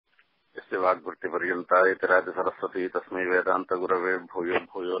यस्य वाग्वृत्तिपर्यन्ता यतिराज सरस्वती तस्मै वेदान्तगुरवे भूयो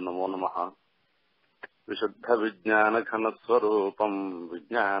भूयो नमो नमः। विशुद्धविज्ञानघनस्वरूपम्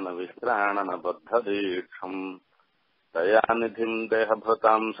विज्ञानविश्राणनबद्धदीक्षम् दयानिधिम्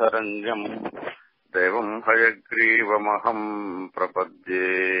देहभृताम् शरण्यम् देवम् हयग्रीवमहम् प्रपद्ये।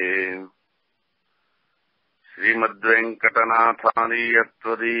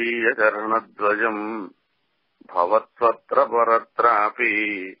 श्रीमद्वेङ्कटनाथानीयत्वदीयचरणद्वयम् भवत्वत्र परत्रापि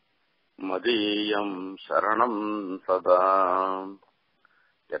मदीयम् शरणम् सदा।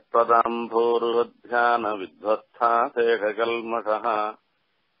 यत्पदाम्भोरुध्यानविध्वस्थासेककल्मषः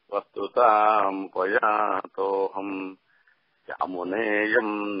वस्तुताम् त्वयातोऽहम्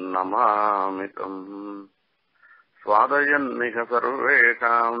यामुनेयम् नमामितम्। स्वादयन्निह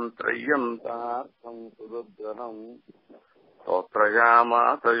सर्वेषाम् त्रय्यन्तार्थम् सुदुर्गहम्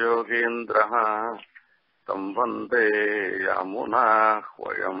स्तोत्रयामास योगीन्द्रः तं वन्दे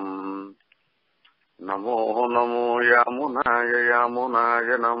यामुनाह्वयम्। नमो नमो यामुनाय यामुनाय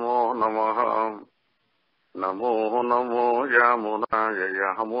नमो नमः। नमो नमो यामुनाय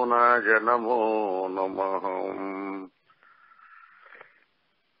यामुनाय नमो नमः।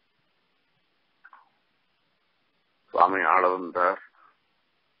 சுவாமி ஆள வந்தார்,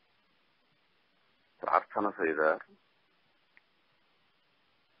 பிரார்த்தனை செய்தார்.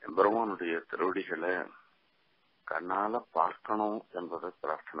 எம்பெருமானுடைய திருவடிகளை கண்ணால பார்க்கணும் என்பதை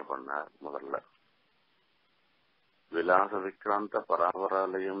பிரார்த்தனை பண்ணார். முதல்ல விலாச விக்ராந்த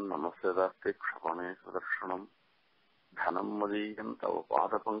பராவராலயம் நமஸ்தாஸ்தி க்ஷபணே சுதர்ஷனம் தனம் மதீயம் தவ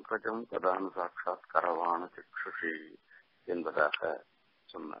பாத பங்கஜம் கதானு சாட்சாத் கரவான சிக்ஷுஷி என்பதாக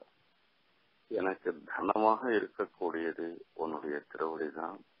சொன்னார். எனக்கு தனமாக இருக்கக்கூடியது உன்னுடைய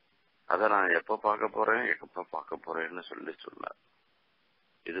திருவடிதான். அதை நான் எப்ப பார்க்க போறேன்னு சொல்லி சொன்னார்.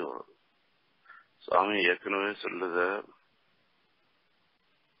 இது சுவாமி ஏற்கனவே சொல்லுத,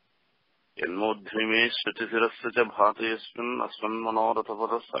 என்மோத்ரிமே ஸ்ருதிசிரஸ்ய பாதயஸ்மின் அஸ்மன்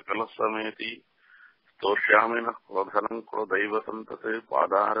மனோரதபத சகல சமேதி ஸ்தோஷ்யாமின குலதனம் குலதெய்வதம் தது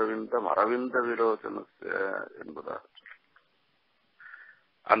பாதாரவிந்தம் அரவிந்த விரோச்சனஸ்ய என்பதாக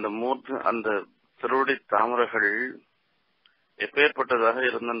அந்த திருவடி தாமரைகள் எப்பேற்பட்டதாக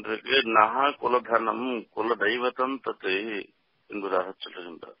இருந்திருக்கு. நகா குலதனம் குல தெய்வத்தம் தத்து என்பதாக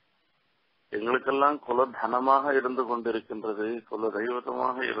சொல்லுகின்றார். எங்களுக்கெல்லாம் குலதனமாக இருந்து கொண்டிருக்கின்றது, குல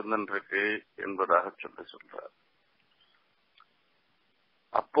தெய்வத்தமாக இருந்திருக்கு என்பதாக சொல்றார்.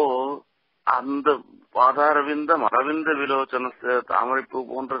 அப்போ அந்த பாதாரவிந்த மரவிந்த விலோச்சன தாமரைப்பூ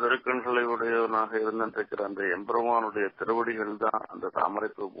போன்ற திருக்கண்களை உடையவனாக இருந்திருக்கிற அந்த எம்பெருமானுடைய திருவடிகள் தான், அந்த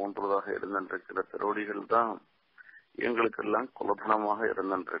தாமரைப்பூ போன்றதாக இருந்திருக்கிற திருவடிகள் தான் எங்களுக்கெல்லாம் குலதனமாக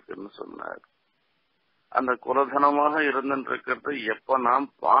இருந்திருக்குன்னு சொன்னார். அந்த குலதனமாக இருந்திருக்கிறது எப்ப நாம்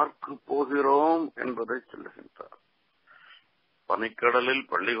பார்க்க போகிறோம் என்பதை சொல்லுகின்றார். பனிக்கடலில்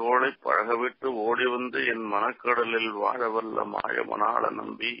பள்ளிகோளை பழகவிட்டு ஓடி வந்து என் மனக்கடலில் வாழவல்ல மாயமனாள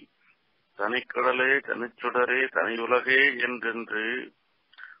நம்பி தனிக்கடலே தனிச்சுடரே தனியுலகே என்றென்று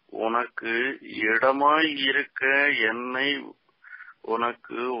உனக்கு இடமாய் இருக்க என்னை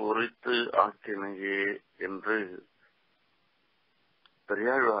உனக்கு உரித்து ஆக்கினையே என்று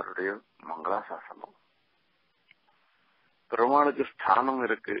பெரியாழ்வாருடைய மங்களாசாசனம். பெருமாளுக்கு ஸ்தானம்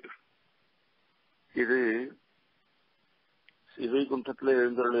இருக்கு. இது சிவைகுண்டத்துல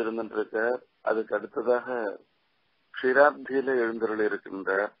எழுந்தருள் இருந்திருக்க, அதுக்கு அடுத்ததாக க்ஷீராப்தியில எழுந்தருள் இருக்கின்ற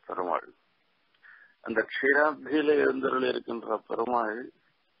பெருமாள். அந்த க்ஷீராப்தியில எழுந்தருள் இருக்கின்ற பெருமாள்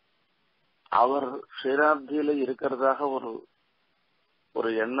அவர் க்ஷீராப்தியில இருக்கிறதாக ஒரு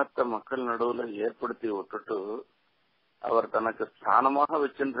எண்ணத்தை மக்கள் நடுவுல ஏற்படுத்தி விட்டுட்டு அவர் தனக்கு ஸ்தானமாக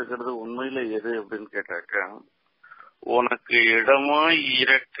வச்சிருக்கிறது உண்மையில எது அப்படின்னு கேட்டாக்க, உனக்கு இடமாய்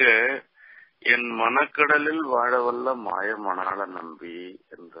இருக்க என் மனக்கடலில் வாழவல்ல மாயமனால நம்பி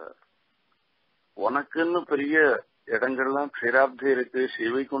என்றார். உனக்குன்னு பெரிய இடங்கள்லாம் க்ஷீராப்தி இருக்கு,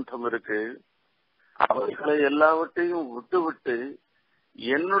 சிவைகுண்டம் இருக்கு. அவைகளை எல்லாவற்றையும் விட்டு விட்டு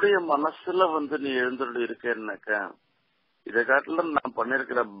என்னுடைய மனசுல நீ எழுந்துள்ள இருக்கேன்னாக்க, இதை காட்டிலும் நான்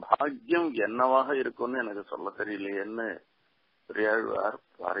பண்ணிருக்கிற பாக்கியம் என்னவாக இருக்கும்னு எனக்கு சொல்ல தெரியலையேன்னு பெரியாழ்வார்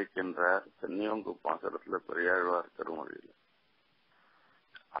பாரிக்கின்றார். சென்னியோங்கு பாசரத்துல பெரியாழ்வார் திருமொழியில்.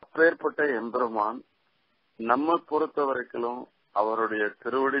 அப்பேற்பட்ட எம்பெருமான் நம்ம பொறுத்த வரைக்கும் அவருடைய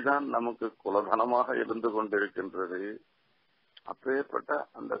திருவடிதான் நமக்கு குலதனமாக இருந்து கொண்டிருக்கின்றது. அப்பேற்பட்ட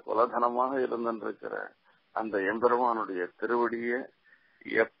அந்த குலதனமாக இருந்திருக்கிற அந்த எம்பெருமானுடைய திருவடிய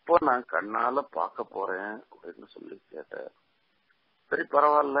எப்ப நான் கண்ணால பார்க்க போறேன் அப்படின்னு சொல்லி கேட்டார். சரி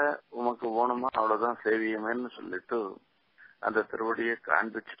பரவாயில்ல, உமக்கு போகணுமா அவ்வளவுதான் சேவியமேன்னு சொல்லிட்டு அந்த திருவடியை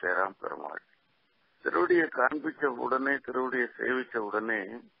காண்பிச்சுட்டேராம் பெருமாள். திருவடியை காண்பிச்ச உடனே, திருவடியை சேவிச்ச உடனே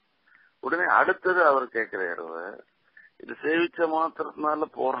அடுத்தது அவர் கேட்கிறாரு, இது சேவிச்ச மாத்திரத்தினால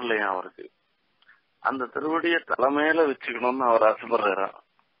போறலையா அவருக்கு. அந்த திருவடியை தலைமையில வச்சுக்கணும்னு அவர் ஆசைப்படுறாரா.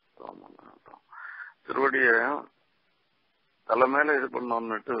 திருவடிய தலைமையில இது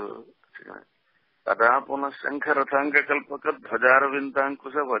பண்ணோம்னுட்டு கதா புன சங்கர சாங்க கல்பக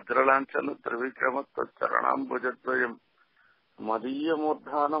துவஜாரவிந்தாங்குஷ வஜ்ரலாஞ்சன திரிவிக்ரம சரணாம்புஜத்வயம் மதிய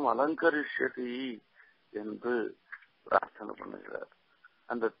மூர்தானம் அலங்கரிஷதி என்று பிரார்த்தனை பண்ணுகிறார்.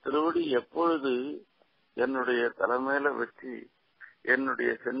 அந்த திருவடி எப்பொழுது என்னுடைய தலைமையில வச்சு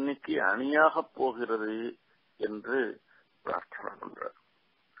என்னுடைய சென்னிக்கு அணியாக போகிறது என்று பிரார்த்தனை பண்றார்.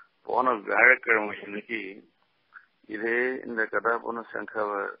 போன வியாழக்கிழமை இன்னைக்கு இதே இந்த கதாபுன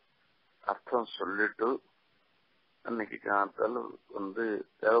சங்காவை அர்த்தம் சொல்லிட்டு அன்னைக்கு காலத்தால்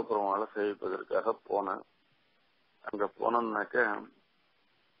தேவபெருமாளை சேவிப்பதற்காக போனேன். அங்க போனோம்னாக்க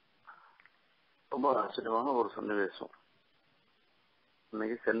ரொம்ப ஆச்சரியமான ஒரு சன்னிவேசம்.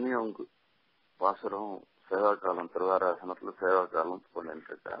 இன்னைக்கு சென்னியவங்க வாசரம் சேவா காலம், திருவாராசனத்துல சேவா காலம்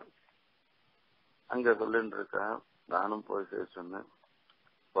பண்ணிட்டு இருக்கா. அங்க சொல்லிட்டு இருக்கா. நானும் போய் சொன்னேன்.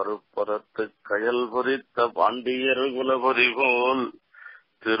 பருப்பரத்து கயல் பொறித்த பாண்டியர் குலபொறி போல்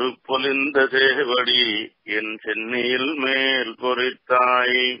திருப்பொலிந்த தேவடி என் சென்னியில் மேல்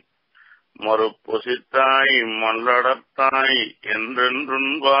பொறித்தாய் மறுப்பொசித்தாய் மல்லடத்தாய்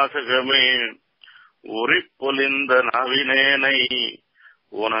என்றென்றும் வாசகமே உரிப்பொலிந்த நவினேனை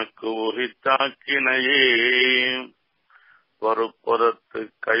உனக்கு உரித்தாக்கினையே. பருப்பதத்து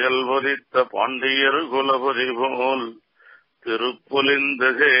கயல் பொறித்த பாண்டியர் குலபொறி போல் திருப்பொலிந்த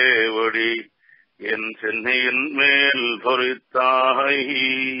தேவடி என் சென்னையின் மேல் பொறித்தாய்.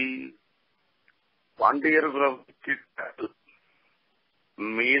 பாண்டியர் குலபொறி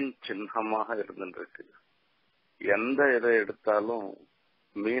மீன் சின்னமாக இருந்துருக்கு. எந்த இதை எடுத்தாலும்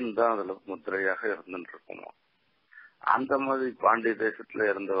மீன் தான் அதுல முத்திரையாக இருந்துட்டு இருக்குமா. அந்த மாதிரி பாண்டிய தேசத்துல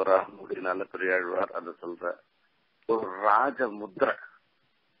இருந்தவரா முடினால பெரியாழ்வார் அதை சொல்ற ஒரு ராஜமுத்திரை.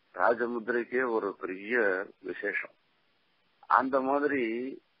 ராஜமுத்திரைக்கே ஒரு பெரிய விசேஷம். அந்த மாதிரி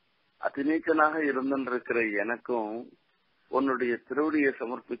அதிநீச்சனாக இருந்துருக்கிற எனக்கும் உன்னுடைய திருவடியை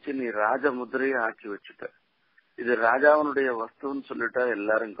சமர்ப்பிச்சு நீ ராஜமுத்திரையை ஆக்கி வச்சுட்ட. இது ராஜாவனுடைய வஸ்துன்னு சொல்லிட்டா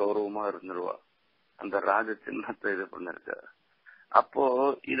எல்லாரும் கௌரவமா இருந்துருவா. அந்த ராஜ சின்னத்தை இது பண்ணிருக்க. அப்போ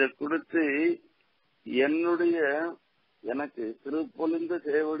இத கொடுத்து எனக்கு திருப்பொலிந்த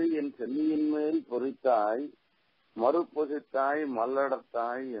சேவடி என் சென்னியின் மேல் பொறித்தாய் மறுபொசித்தாய்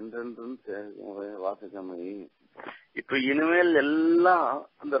மல்லடத்தாய் என்றென்றும் வாசகமே. இப்ப இனிமேல் எல்லாம்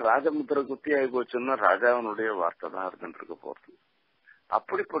அந்த ராஜமுத்திரை குத்தி ஆகி போச்சுன்னா ராஜாவனுடைய வார்த்தை தான் இருந்துட்டு போறது.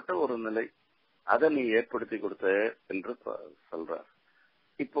 அப்படிப்பட்ட ஒரு நிலை அதை நீ ஏற்படுத்தி கொடுத்த என்று சொல்ற.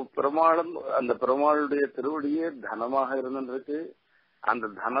 இப்போ பெருமாளும் அந்த பெருமாளுடைய திருவடியே தனமாக இருந்துருக்கு.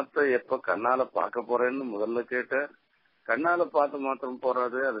 அந்த தனத்தை எப்ப கண்ணால பார்க்க போறேன்னு முதல்ல கேட்ட. கண்ணால பார்த்து மாத்திரம்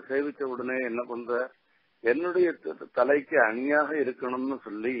போறாது, அதை சேவிச்ச உடனே என்ன பண்ற, என்னுடைய தலைக்கு அணியாக இருக்கணும்னு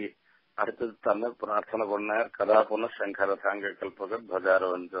சொல்லி அடுத்தது தன்னை பிரார்த்தனை பண்ணார். கதாபுன சங்கர சாங்க கல்பக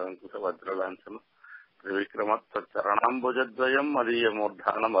துவஜாரவஞ்ச வஜ்ரலாஞ்சனம் திரிவிக்ரம சரணாம்புஜத்வயம் அதிய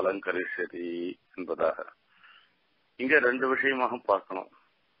மூர்தானம் அலங்கரிஷதி என்பதாக இங்க ரெண்டு விஷயமாக பார்க்கணும்.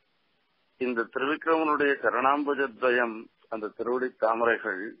 இந்த திருவிக்ரமனுடைய சரணாம்புஜத்வயம், அந்த திருவடி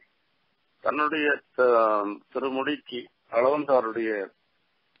தாமரைகள் தன்னுடைய திருமுடிக்கு அளவந்தாருடைய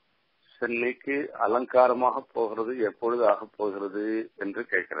சென்னைக்கு அலங்காரமாக போகிறது, எப்பொழுது ஆக போகிறது என்று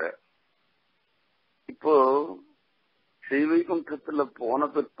கேட்கிறார். இப்போ ஸ்ரீவைகுண்டத்துல போன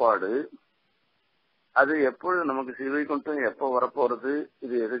பிற்பாடு அது எப்பொழுது நமக்கு ஸ்ரீவைகுண்டம் எப்ப வரப்போறது,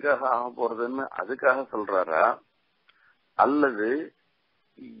 இது எதுக்காக ஆக போறதுன்னு அதுக்காக சொல்றாரா, அல்லது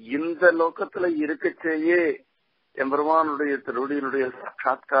இந்த லோகத்துல இருக்கச்சேயே எம்பெருமானுடைய திருவடியினுடைய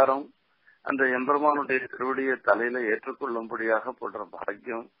சாட்சா்காரம், அந்த எம்பெருமானுடைய திருவடியை தலையில ஏற்றுக்கொள்ளும்படியாக போன்ற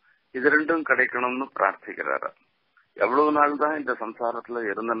பாக்கியம் இது ரெண்டும் கிடைக்கணும்னு பிரார்த்திக்கிறாரா. எவ்வளவு நாள் தான் இந்த சம்சாரத்துல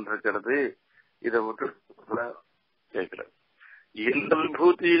இருந்துருக்கிறது, இதை விட்டு கேட்கிற. இந்த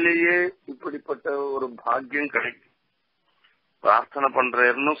விபூதியிலேயே இப்படிப்பட்ட ஒரு பாக்கியம் கிடைக்கும் பிரார்த்தனை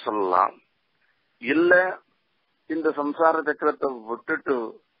பண்றேன்னு சொல்லலாம். இல்ல இந்த சம்சார சக்கரத்தை விட்டுட்டு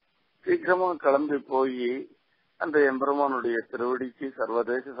சீக்கிரமா கிளம்பி போய் அந்த எம்பெருமானுடைய திருவடிக்கு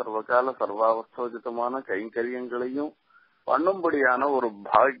சர்வதேச சர்வகால சர்வாவஸ்தோஜிதமான கைங்கரியங்களையும் பண்ணும்படியான ஒரு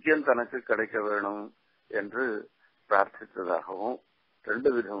பாக்கியம் தனக்கு கிடைக்க வேணும் என்று பிரார்த்தித்ததாகவும் ரெண்டு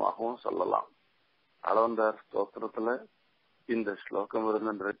விதமாகவும் சொல்லலாம். அளவந்தார் ஸ்தோத்திரத்துல இந்த ஸ்லோகம்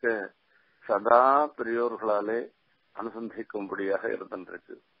இருந்துருக்கு. சதா பெரியோர்களாலே அனுசந்திக்கும்படியாக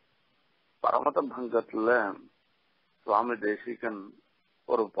இருந்துருக்கு. பரமத பங்கத்துல சுவாமி தேசிகன்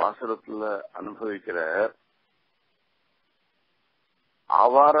ஒரு பாசுரத்துல அனுபவிக்கிறார்.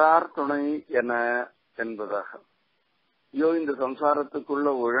 ஆவாரார் துணை என என்பதாக. ஐயோ, இந்த சம்சாரத்துக்குள்ள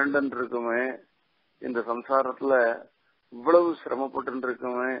உழண்டன் இருக்குமே, இந்த சம்சாரத்துல இவ்வளவு சிரமப்பட்டு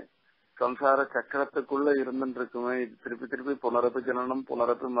இருக்குமே, சம்சார சக்கரத்துக்குள்ள இருந்துட்டு இருக்குமே, திருப்பி திருப்பி புனரப்பி ஜனனம்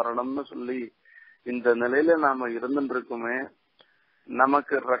புனரப்பி மரணம்னு சொல்லி இந்த நிலையில நாம இருந்துட்டு இருக்குமே,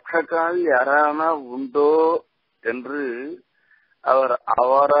 நமக்கு ரட்சகால் யாரானா உண்டோ என்று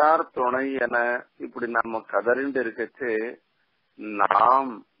அவரார் துணை என இப்படி நம்ம கதறிண்டு இருக்கச்சே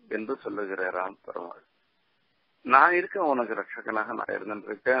நாம் என்று சொல்லுகிறாராம் பெருமாள். நான் இருக்கேன், உனக்கு ரட்சகனாக நான் இருந்துட்டு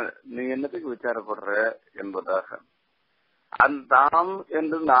இருக்கேன், நீ என்னத்துக்கு விசாரப்படுற என்பதாக. அந்தாம்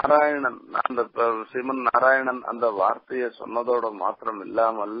என்று நாராயணன், அந்த ஸ்ரீமன் நாராயணன் அந்த வார்த்தையை சொன்னதோட மாத்திரம்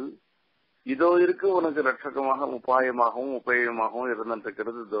இல்லாமல், இதோ இருக்கு உனக்கு ரட்சகமாக உபாயமாகவும் உபயமாகவும்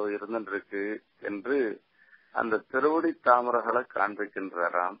இருந்துட்டு இதோ இருந்துட்டு இருக்கு என்று அந்த திருவடி தாமரைகளை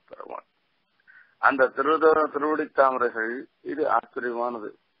காண்பிக்கின்றாராம் பெருமாள். அந்த திருவடி தாமரைகள் இது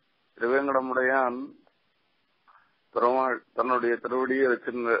ஆச்சரியமானது. திருவேங்கடமுடையான் பெருமாள் தன்னுடைய திருவடியை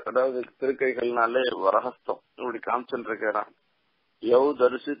வச்சிருந்த, அதாவது திருக்கைகள்னாலே வரஹஸ்தம் இப்படி காமிச்சுருக்கிறான். யவ்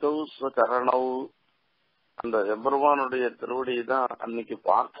தரிசித்தோ ஸ்வச்சரணவ், அந்த எம்பெருமானுடைய திருவடி தான் அன்னைக்கு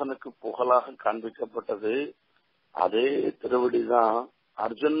பார்த்தனுக்கு புகழாக காண்பிக்கப்பட்டது. அதே திருவடி தான்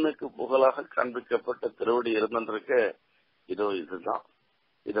அர்ஜுனுக்கு புகழாக காண்பிக்கப்பட்ட திருவடி இருந்திருக்க. இதோ இதுதான்,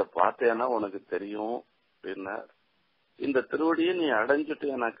 இத பார்த்தேன்னா உனக்கு தெரியும் அப்படின்னா, இந்த திருவடியை நீ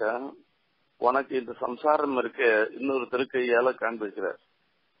அடைஞ்சிட்டேனாக்கா உனக்கு இந்த சம்சாரம் இருக்க இன்னொரு திருக்கையால காண்பிக்கிறார்.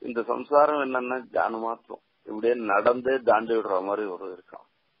 இந்த சம்சாரம் என்னன்னா ஜானு மாத்திரம் இப்படியே நடந்தே தாண்டி விடுற மாதிரி ஒரு இருக்கான்.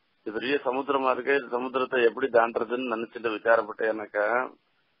 இது பெரிய சமுத்திரமா இருக்கு, இந்த சமுத்திரத்தை எப்படி தாண்டதுன்னு நினைச்சிட்டு விசாரப்பட்டேனாக்கா,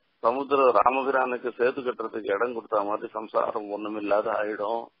 சமுத்திரம் ராமபிரானுக்கு சேத்து கட்டுறதுக்கு இடம் கொடுத்த மாதிரி சம்சாரம் ஒண்ணுமில்லாத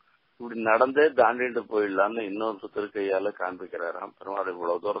ஆயிடும், இப்படி நடந்தே தாண்டிட்டு போயிடலான்னு இன்னொரு திருக்கையால காண்பிக்கிறாராம் பெருமாள்.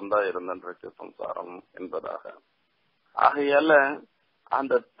 இவ்வளவு தூரம் தான் இருந்திருக்கு சம்சாரம் என்பதாக. ஆகையால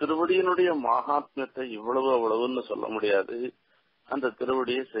அந்த திருவடியினுடைய மகாத்மியத்தை இவ்வளவு அவ்வளவுன்னு சொல்ல முடியாது. அந்த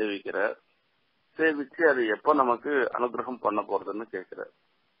திருவடியை சேவிக்கிறார். சேவிச்சு அது எப்ப நமக்கு அனுகிரகம் பண்ண போறதுன்னு கேட்கிறார்.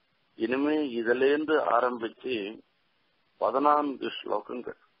 இனிமே இதிலேருந்து ஆரம்பிச்சு 14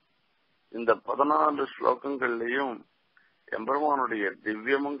 ஸ்லோகங்கள், இந்த 14 ஸ்லோகங்கள்லயும் எம்பெருமானுடைய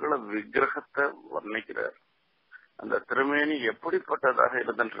திவ்யமங்கள விக்கிரகத்தை வர்ணிக்கிறார். அந்த திருமேனி எப்படிப்பட்டதாக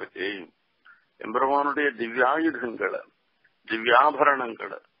இருந்துருக்கு, எம்பெருமானுடைய திவ்யாயுதங்களை,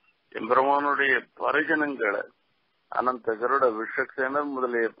 திவ்யாபரணங்களை, எம்பெருமானுடைய பரிஜனங்களை, அனந்த கருட விஷக்சேனர்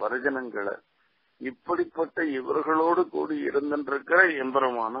முதலிய பரிஜனங்களை, இப்படிப்பட்ட இவர்களோடு கூடி இருந்திருக்கிற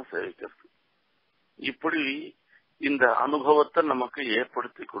எம்பெருமான சேவிக்கிறது. இப்படி இந்த அனுபவத்தை நமக்கு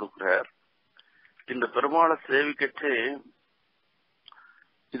ஏற்படுத்தி கொடுக்கிறார். இந்த பெருமாளை சேவிக்கச்சே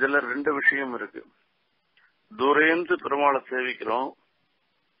இதுல 2 விஷயம் இருக்கு. தூரேந்து பெருமாளை சேவிக்கிறோம்,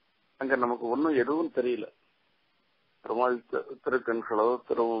 அங்க நமக்கு ஒன்னும் எதுவும் தெரியல. பெருமாள் திருக்கண்களோ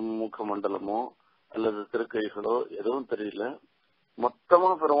திருமுக மண்டலமோ அல்லது திருக்கைகளோ எதுவும் தெரியல. மொத்தமா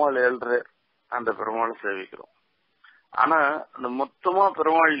பெருமாள் ஏழ்ற அந்த பெருமாளை சேவிக்கிறோம். ஆனா அந்த மொத்தமா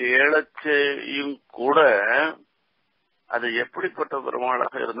பெருமாள் ஏழச்சையும் கூட அது எப்படிப்பட்ட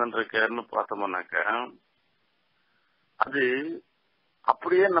பெருமாளாக இருந்திருக்காருன்னு பார்த்தோம்னாக்க, அது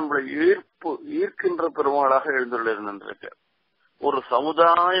அப்படியே நம்மளை ஈர்க்கின்ற பெருமாளாக எழுந்துள்ள இருந்திருக்க, ஒரு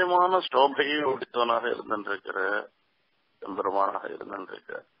சமுதாயமான ஸ்டோபையை ஒடித்தவனாக இருந்திருக்கிற பெருமாளாக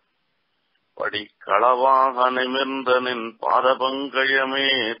இருந்திருக்க. படி களவாக நிமிர்ந்தனின் பாதபங்கயமே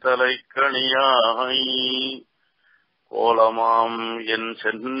தலைக்கணியாய் கோலமாம் என்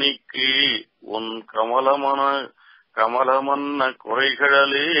சென்னிக்கு உன் கமலமன்ன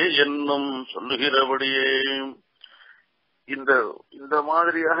குறைகளே என்னும் சொல்லுகிறபடியே, இந்த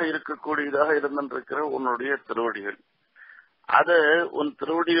மாதிரியாக இருக்கக்கூடியதாக இருந்திருக்கிற உன்னுடைய திருவடிகள், அத உன்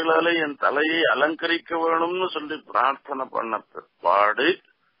திருவடிகளாலே என் தலையை அலங்கரிக்க வேணும்னு சொல்லி பிரார்த்தனை பண்ண பிற்பாடு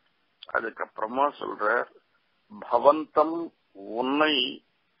அதுக்கப்புறமா சொல்ற, பவந்தம் உன்னை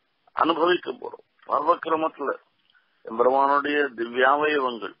அனுபவிக்க போறோம். பர்வக்கிரமத்துல எம்பெருமானுடைய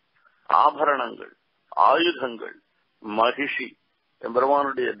திவ்யாவயவங்கள், ஆபரணங்கள், ஆயுதங்கள், மகிஷி,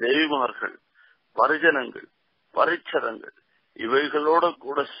 எம்பெருமானுடைய தேவிமார்கள், பரிஜனங்கள், பரிச்சரங்கள், இவைகளோட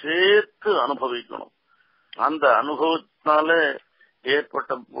கூட சேர்த்து அனுபவிக்கணும். அந்த அனுபவத்தினால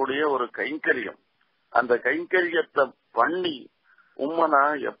ஏற்பட்டக்கூடிய ஒரு கைங்கரியம், அந்த கைங்கரியத்தை பண்ணி உம்மை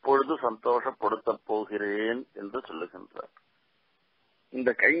நான் எப்பொழுது சந்தோஷப்படுத்த போகிறேன் என்று சொல்லுகின்றார். இந்த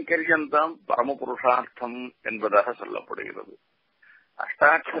கைங்கரியம் தான் பரமபுருஷார்த்தம் என்பதாக சொல்லப்படுகிறது.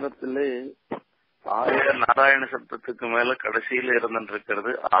 அஷ்டாட்சரத்திலே ஆய நாராயண சப்தத்துக்கு மேல கடைசியில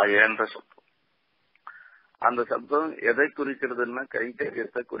இருந்திருக்கிறது ஆயன்ற சப்தம். அந்த சப்தம் எதை குறிக்கிறதுன்னா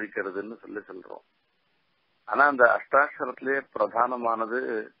கைங்கரியத்தை குறிக்கிறதுன்னு சொல்றோம். ஆனா அந்த அஷ்டாட்சரத்திலே பிரதானமானது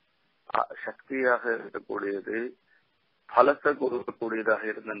சக்தியாக இருக்கக்கூடியது, பலத்தை கொடுக்கக்கூடியதாக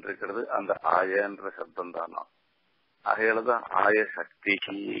இருந்திருக்கிறது அந்த ஆய என்ற சப்தம் தானா. ஆகையாலதான் ஆய சக்தி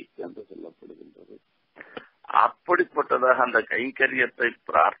என்று சொல்லப்படுகின்றது. அப்படிப்பட்டதாக அந்த கைங்கரியத்தை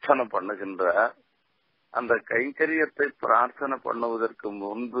பிரார்த்தனை பண்ணுகின்றார். அந்த கைங்கரியத்தை பிரார்த்தனை பண்ணுவதற்கு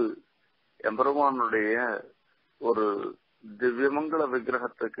முன்பு எம்பெருமானுடைய ஒரு திவ்யமங்கல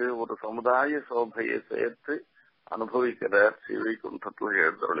விக்கிரகத்துக்கு ஒரு சமுதாய சோபையை சேர்த்து அனுபவிக்கிறார் ஸ்ரீவைகுண்டத்தில்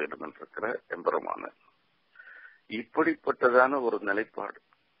எழுந்தருள் இருந்திருக்கிற எம்பெருமான. இப்படிப்பட்டதான ஒரு நிலைப்பாடு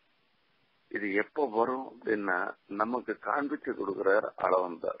இது எப்ப வரும் அப்படின்னா நமக்கு காண்பிச்சு கொடுக்கிறார்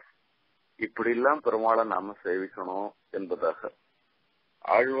அளவந்தார். இப்படி எல்லாம் பெருமாளை நாம சேவிக்கணும் என்பதாக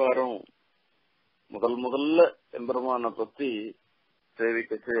ஆழ்வாரும் முதல்ல எம்பெருமான பத்தி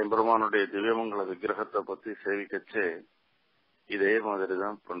சேவிக்கச்சு, எம்பெருமானுடைய திவ்யமங்கல விக்கிரகத்தை பத்தி சேவிக்கச்சு இதே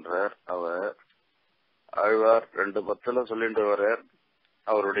மாதிரிதான் பண்றார். அவர் ஆழ்வார் 2:10 சொல்லிட்டு வர்றார்.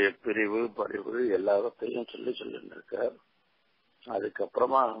 அவருடைய பிரிவு பரிவு எல்லாத்தையும் சொல்லிட்டு இருக்கார்.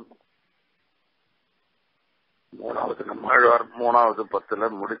 அதுக்கப்புறமா நம்மாழ்வார் 3வது 10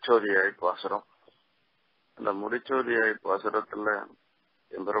 முடிச்சோதியாய் பாசுரம். அந்த முடிச்சோதியாய் பாசுரத்துல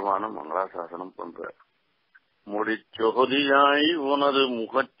எம்பெருமான மங்களாசாசனம் பண்றார். முடிச்சோதியாய் உனது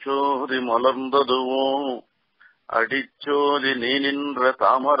முகச்சோதி மலர்ந்ததுவோ, அடிச்சோதி நீ நின்ற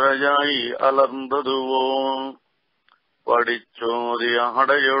தாமரையாய் அலர்ந்ததுவோ, படிச்சோதி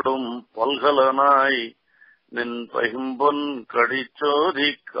அடையொடும் பல்கலனாய் நின் பைம்பொன் கடிச்சோதி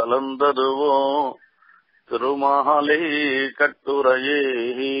கலந்ததுவோ, திருமாலே கட்டுரையே.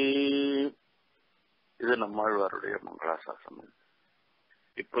 இது நம்மாழ்வாருடைய மங்களாசாசனம்.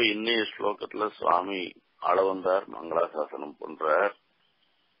 இப்ப இன்னைய ஸ்லோகத்துல சுவாமி அளவந்தார் மங்களாசாசனம் பண்றார்.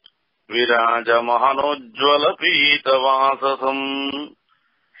 விராஜ மகனோஜ்வல பீதவாசசம்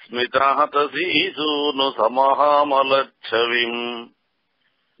ஸ்மிதாதசீசூனு சமஹாமலச்சவிம்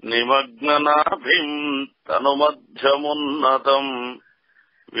நிமக்னநாபிம் தனுமத்யமுன்னதம்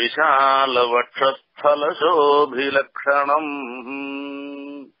விஷாலவக்ஷஸ்தலசோபிலக்ஷணம்.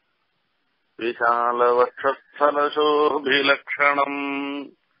 விஷாலவக்ஷஸ்தலசோபிலக்ஷணம்.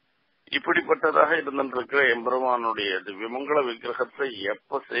 இப்படிப்பட்டதாக இருந்திருக்கிற எம்பெருமானுடைய திவ்யமங்கல விக்கிரகத்தை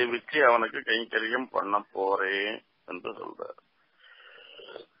எப்ப சேவிச்சு அவனுக்கு கைங்கரியம் பண்ண போறேன் என்று சொல்றார்.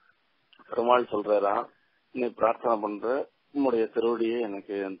 பெருமாள் சொல்றாரா, நீ பிரார்த்தனை பண்ற உன்னுடைய திருவடியை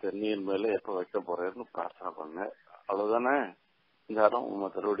எனக்கு என் தென்னியின் மேல எப்ப வைக்க போறேன்னு பிரார்த்தனை பண்ண. அவ்வளவுதானே? இருந்தாலும் உங்க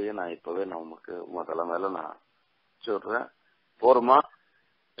திருவடியை நான் இப்பவே நான் உமக்கு உங்க தலை மேல நான் சொல்றேன், போருமா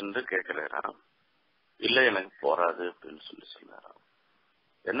என்று கேட்கிறேன். இல்ல எனக்கு போராது அப்படின்னு சொல்றாராம்.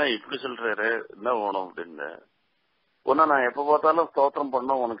 என்ன இப்படி சொல்றாரு, என்ன வேணும் அப்படின்னு. உன்ன நான் எப்ப பார்த்தாலும் ஸ்தோத்திரம்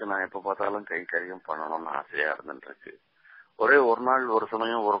பண்ணோம், உனக்கு நான் எப்ப பார்த்தாலும் கைங்கரியம் பண்ணணும்னு ஆசையா இருந்துருக்கு. ஒரே ஒரு நாள் ஒரு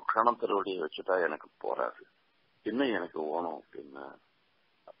சமயம் ஒரு கணம் திருவடியை வச்சுட்டா எனக்கு போராது, இன்னும் எனக்கு வேணும் அப்படின்னு.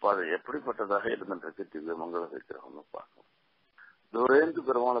 அப்ப அது எப்படிப்பட்டதாக இருந்துருக்கு திவ்யமங்கல விக்கிரகம்னு பார்க்கணும். தூரேந்து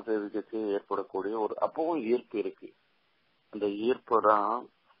பெருமாளை சேவிக்கச்சு ஏற்படக்கூடிய ஒரு அப்பவும் ஈர்ப்பு இருக்கு. அந்த ஈர்ப்பு தான்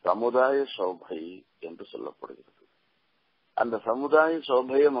சமுதாய சோபை என்று சொல்லப்படுகிறது. அந்த சமுதாய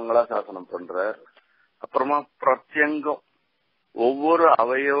சோபையை மங்களாசாசனம் பண்றார். அப்புறமா பிரத்யங்கம் ஒவ்வொரு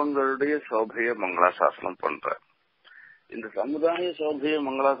அவயவங்களுடைய சோபையை மங்களாசாசனம் பண்றார். இந்த சமுதாய சோபையை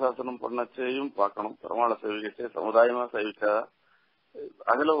மங்களாசாசனம் பண்ணச்சையும் பார்க்கணும். பெருமாளை சேவிக்கச்சே சமுதாயமா சேவிச்சா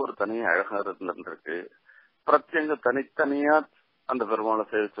அதுல ஒரு தனி அழகா இருந்துருக்கு. பிரத்யங்க தனித்தனியா அந்த பெருமாளை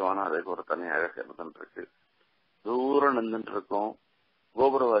சேவிச்சவானா அதுக்கு ஒரு தனி அழகு இருந்துருக்கு. தூரம் நின்றுட்டு இருக்கும்.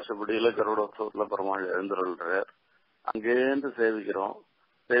 கோபுர வாசப்படியில கருடோத்சவத்துல பெருமாள் எழுந்துள்ளார். அங்கேருந்து சேவிக்கிறோம்.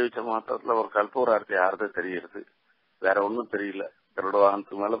 சேவிச்ச மாத்திரத்துல ஒரு கல்பூரார்த்தி யாருதே தெரியுது, வேற ஒன்னும் தெரியல. கருட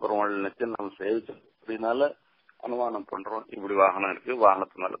வாகனத்துக்கு மேல பெருமாள் நினைச்சு நம்ம சேவிச்சோம் அப்படின்னால அனுமானம் பண்றோம். இப்படி வாகனம் இருக்கு,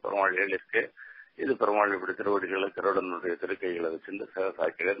 வாகனத்து மேல பெருமாள் ஏழு இருக்கு, இது பெருமாள் இப்படி திருவடிகளை கருடனுடைய திருக்கைகளை வச்சிருந்து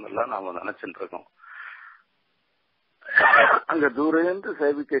சேவசாக்கிறேன்னு எல்லாம் நாம நினைச்சுட்டு இருக்கோம். அங்க தூரேந்து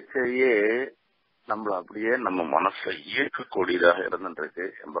சேவிக்கச்சேயே நம்மள அப்படியே நம்ம மனசை ஈர்க்கக்கூடியதாக இருந்துருக்கு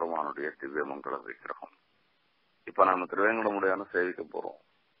எம்பெருமானுடைய திவ்யமங்கல விக்கிரகம். இப்ப நம்ம திருவேங்கடமுடியான சேவிக்க போறோம்.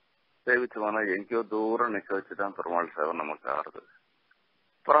 சேவிச்சோம்னா எங்கேயோ தூரம் நிக்க வச்சுதான் பெருமாள் சேவை நமக்கு ஆறுது.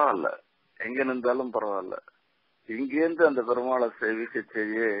 பரவாயில்ல, எங்க நின்றாலும் பரவாயில்ல. இங்கேருந்து அந்த பெருமாளை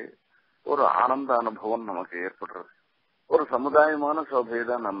சேவிக்கச்சேயே ஒரு ஆனந்த அனுபவம் நமக்கு ஏற்படுறது. ஒரு சமுதாயமான சோபையை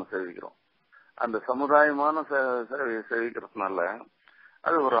தான் நம்ம சேவிக்கிறோம். அந்த சமுதாயமான சேவிக்கிறதுனால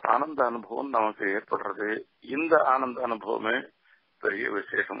அது ஒரு ஆனந்த அனுபவம் நமக்கு ஏற்படுறது. இந்த ஆனந்த அனுபவமே பெரிய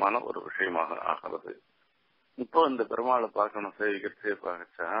விசேஷமான ஒரு விஷயமாக ஆகிறது. இப்போ இந்த பெருமாளை பார்க்கணும், சேவிக்கிறதே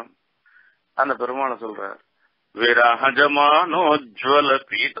பார்க்கச்சா அந்த பெருமாளை சொல்ற விராஜமானோஜ்வல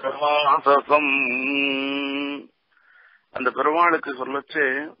பீதவாசசம். அந்த பெருமாளுக்கு சொல்லச்சு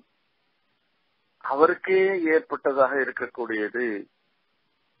அவருக்கே ஏற்பட்டதாக இருக்கக்கூடியது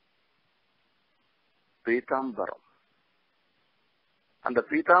பீதாம்பரம். அந்த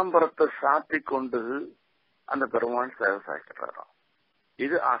பீதாம்பரத்தை சாத்தி கொண்டு அந்த பெருமாள் சேவை சாய்க்கிறாராம்.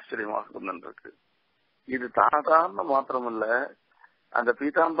 இது ஆச்சரியமாக இருந்திருக்கு. இது சாதாரண மாத்திரமல்ல, அந்த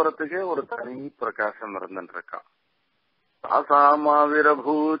பீதாம்பரத்துக்கே ஒரு தனி பிரகாசம் இருந்துருக்கான்.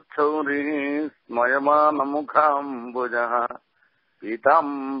 தாசாமாவிரபூச்சௌரி ஸ்மயமான முகாம்புஜா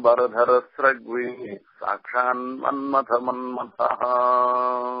பீதாம்பரதரஸ்ரக்வி சாக்ஷான் மன்மத மன்மதா.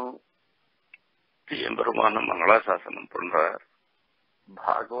 எம்பெருமான மங்களாசாசனம் பண்றார்.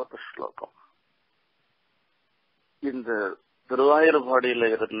 பாகவத ஸ்லோகம். இந்த திருவாயூர்பாடியில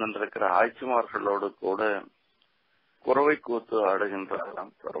இருந்திருக்கிற ஆட்சிமார்களோடு கூட குறவை கூத்து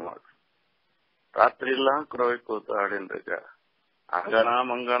ஆடுகின்றாராம் பெருமாள். ராத்திரியெல்லாம் குறவை கூத்து ஆடின்றிருக்க. அங்கனா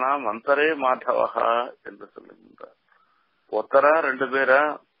மங்கனா மந்தரே மாதவகா என்று சொல்லுகின்றார். ஒத்தரா 2 பேரா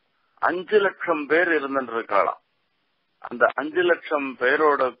 5 லட்சம் பேர் இருந்திருக்காளாம். அந்த 5 லட்சம்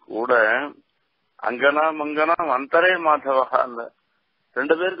பேரோட கூட அங்கனா மங்கனா மந்தரே மாதவகா அந்த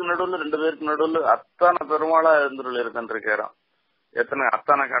 2 பேருக்கு நடுவில் அத்தனை பெருமாளா எழுந்துள்ள இருந்திருக்கிறான். எத்தனை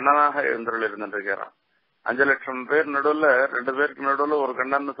அத்தனை கண்ணனாக எழுந்துள்ள இருந்திருக்கிறான். 5 லட்சம் பேர் நடுவில் 2 பேருக்கு நடுவில் ஒரு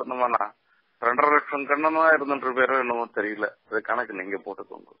கண்ணன்னு சொன்னோம்னா 2.5 லட்சம் கண்ணனா இருந்துட்டு பேரோ என்னமோ தெரியல. அது கணக்கு நீங்க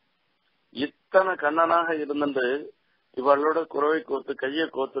போட்டுக்கோங்க. இத்தனை கண்ணனாக இருந்துட்டு இவளோட குறவை கோத்து கைய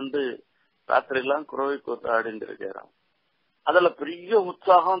கோத்துண்டு ராத்திரி எல்லாம் குறவை கோத்து ஆடிட்டு இருக்கிறான். அதுல பெரிய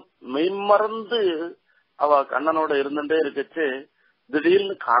உற்சாகம் மெய்மறந்து அவ கண்ணனோட இருந்துட்டே இருக்கச்சு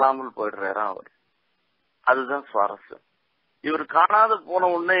திடீர்னு காணாமல் போயிடுறாராம் அவர். அதுதான் சுவாரஸ்யம். இவர் காணாத போன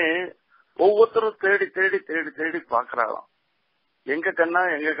உடனே ஒவ்வொருத்தரும் தேடி தேடி தேடி தேடி பாக்குறாராம். எங்க கண்ணா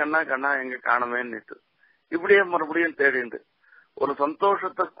எங்க காணமேன்னுட்டு இப்படியே மறுபடியும் தேடிண்டு ஒரு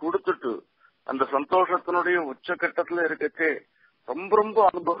சந்தோஷத்தை கொடுத்துட்டு அந்த சந்தோஷத்தினுடைய உச்சகட்டத்துல இருக்கச்சே ரொம்ப ரொம்ப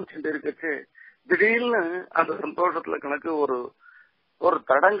அனுபவிச்சுட்டு இருக்கச்சே திடீர்னு அந்த சந்தோஷத்துல கணக்கு ஒரு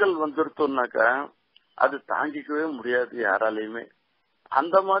தடங்கள் வந்துருத்தோம்னாக்கா அது தாங்கிக்கவே முடியாது யாராலையுமே.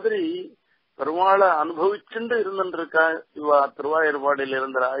 அந்த மாதிரி பெருமாளை அனுபவிச்சுட்டு இருந்துருக்கா இவா திருவாயூர்பாடியில்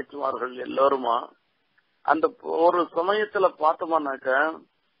இருந்த ஆய்ச்சிமார்கள் எல்லோருமா. அந்த ஒரு சமயத்துல பார்த்தோம்னாக்கா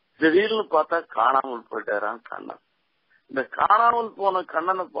திடீர்னு பார்த்தா காணாமல் போயிட்டாராம் கண்ணன். இந்த காணாமல் போன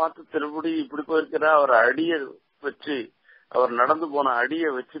கண்ணனை பார்த்து திருப்படி இப்படி போயிருக்கிற அவர் அடிய வச்சு அவர் நடந்து போன அடிய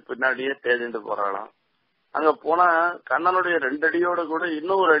வச்சு பின்னாடியே தேடிட்டு போறாளாம். அங்க போனா கண்ணனுடைய 2 அடியோட கூட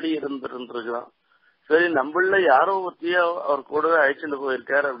இன்னொரு அடி இருந்திருக்கான். சரி நம்மள யாரோ ஒத்தியா அவர் கூடவே அழைச்சிட்டு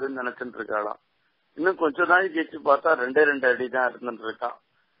போயிருக்காரு அப்படின்னு நினைச்சிட்டு இருக்காளாம். இன்னும் கொஞ்ச நாள் கழிச்சு பார்த்தா 2 அடி தான் இருந்துட்டு இருக்கான்.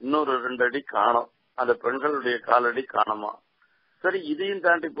 இன்னொரு 2 அடி காணும். அந்த பெண்களுடைய காலடி காணுமா. சரி இதையும்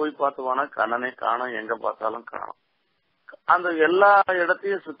தாண்டி போய் பார்த்தோம்னா கண்ணனே காணும். எங்க பார்த்தாலும் காணும். அந்த எல்லா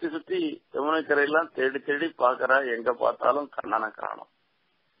இடத்தையும் சுத்தி சுத்தி யமுனை கரையெல்லாம் தேடி தேடி பாக்குறா. எங்க பார்த்தாலும் கண்ணனை காணும்.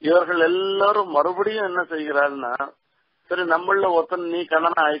 இவர்கள் எல்லாரும் மறுபடியும் என்ன செய்கிறாருன்னா சரி நம்மள ஒருத்தன் நீ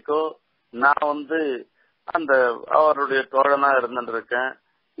கண்ணனை ஆயிக்கோ, நான் அந்த அவருடைய தோழனா இருந்துட்டு இருக்கேன்,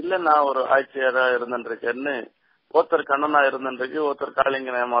 இல்ல நான் ஒரு ஆட்சியரா இருந்துட்டு இருக்கேன்னு ஒருத்தர் கண்ணனா இருந்துருக்கு, ஒருத்தர்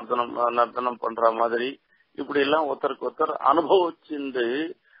காளிங்க நர்த்தனம் பண்ற மாதிரி இப்படி எல்லாம் ஒருத்தருக்கு ஒருத்தர் அனுபவிச்சுண்டு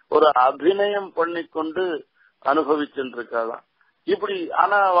ஒரு அபிநயம் பண்ணிக்கொண்டு அனுபவிச்சுட்டு இருக்காதான் இப்படி.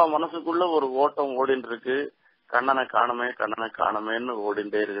 ஆனா அவ மனசுக்குள்ள ஒரு ஓட்டம் ஓடிட்டு இருக்கு. கண்ணனை காணமேன்னு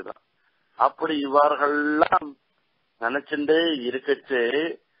ஓடிண்டே இருக்குதான். அப்படி இவர்கள்லாம் நினைச்சுட்டே இருக்கச்சே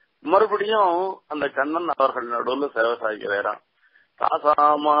மறுபடியும் அந்த கண்ணன் அவர்கள் நடுவில் சேவை சாய்கிறாராம்.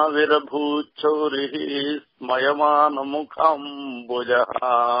 தாசாமா விரபூச்சௌரி ஸ்மயமான முகாம்புஜா.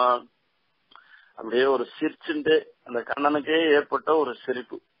 அப்படியே ஒரு சிரிச்சுண்டே அந்த கண்ணனுக்கே ஏற்பட்ட ஒரு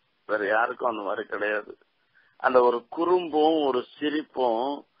சிரிப்பு. வேற யாருக்கும் அந்த மாதிரி கிடையாது. அந்த ஒரு குறும்பும் ஒரு சிரிப்பும்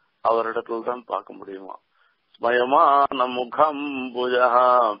அவரிடத்துல தான் பார்க்க முடியுமா. ஸ்மயமான முகாம்புஜா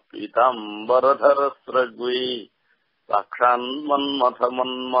பீதாம்பரதரஸ்ரக்வி சாக்ஷான் மன்மத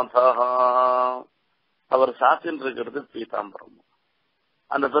மன்மதா. அவர் சாத்தின் இருக்கிறது பீதாம்பரம்.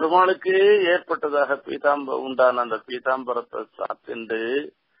 அந்த பெருமாளுக்கு ஏற்பட்டதாக உண்டான அந்த பீதாம்பரத்தை சாத்திண்டு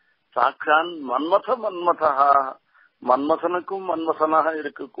சாக்ஷான் மன்மத மன்மதா, மன்மதனுக்கும் மன்மதனாக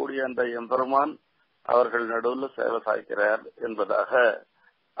இருக்கக்கூடிய அந்த எம்பெருமான் அவர்கள் நடுவில் சேவை சாய்க்கிறார் என்பதாக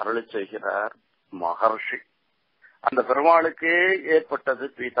அருளி செய்கிறார் மகர்ஷி. அந்த பெருமாளுக்கே ஏற்பட்டது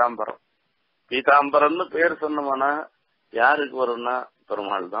பீதாம்பரம். பீதாம்பரம்னு பேர் சொன்னோம்னா யாருக்கு வரும்னா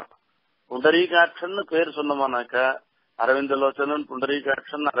பெருமாள் தான். புண்டரீகாட்சன்னு பேர் சொன்னோம்னாக்கா அரவிந்தலோச்சனன்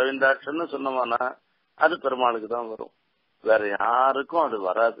புண்டரீகாட்சன் அரவிந்தாட்சன்னு சொன்னோம்னா அது பெருமாளுக்கு தான் வரும். வேற யாருக்கும் அது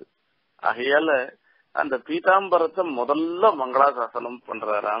வராது. ஆகையால அந்த பீதாம்பரத்தை முதல்ல மங்களாசாசனம்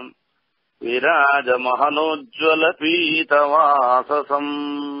பண்றாராம். விராஜ மகனோஜ்வல பீதவாசசம்.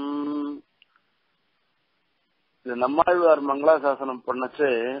 இது நம்மாழ்வார் மங்களாசாசனம் பண்ணச்சு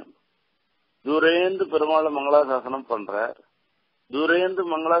தூரேந்து பெருமாளை மங்களாசாசனம் பண்றார். தூரேந்து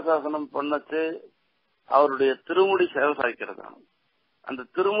மங்களாசாசனம் பண்ணச்சு அவருடைய திருமுடி சேவை சாய்க்கிறது. அந்த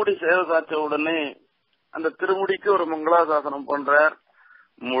திருமுடி சேவை சாய்ச்ச உடனே அந்த திருமுடிக்கு ஒரு மங்களாசாசனம் பண்றார்.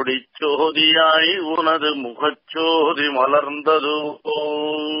 முடிச்சோதியாய் உனது முகச்சோதி மலர்ந்ததுவோ.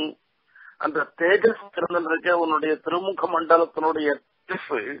 அந்த தேஜஸ் இருக்க உன்னுடைய திருமுக மண்டலத்தினுடைய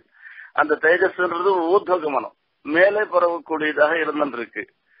அந்த தேஜஸ்ன்றது ஊர்துவகமனம் மேலே பரவக்கூடியதாக இருந்திருக்கு.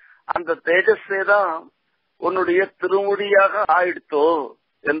 அந்த தேஜஸே தான் உன்னுடைய திருமுடியாக ஆயிடுத்தோ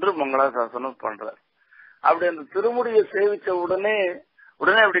என்று மங்களாசாசனம் பண்றார். அப்படி அந்த திருமுடியை சேவிச்ச உடனே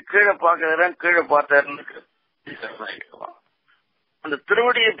அப்படி கீழே பார்க்கிறேன், கீழே பார்த்தேன்னு அந்த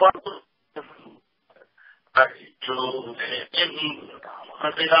திருவடியை பார்த்து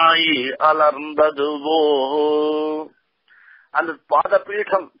அலர்ந்ததுவோ. அந்த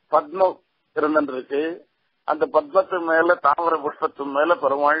பாதபீடம் பத்மம் இருந்திருக்கு. அந்த பத்மத்து மேல தாமர புஷ்பத்து மேல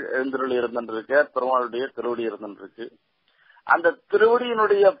பெருமாள் எழுந்தருளி இருந்திருக்கு. பெருமாளுடைய திருவடி இருந்திருக்கு. அந்த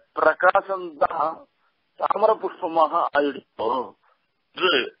திருவடியினுடைய பிரகாசம் தான் தாமர புஷ்பமாக ஆயிடுப்போம்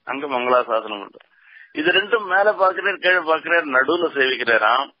என்று அங்க மங்களாசாசனம் உண்டு. இது ரெண்டும் மேல பார்க்கிறார், கீழே பார்க்கிறார், நடுவுல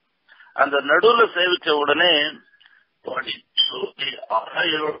சேவிக்கிறாராம். அந்த நடுவுல சேவிச்ச உடனே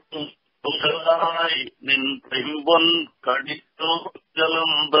நின் கடித்தோ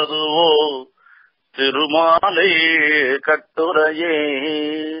ஜலம்பதுவோ திருமாலே கட்டுரையே.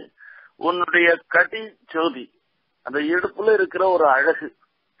 உன்னுடைய கடி ஜோதி அந்த இடுப்புல இருக்கிற ஒரு அழகு,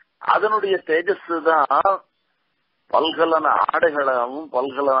 அதனுடைய தேஜஸ் தான் பல்கலன ஆடைகளாகவும்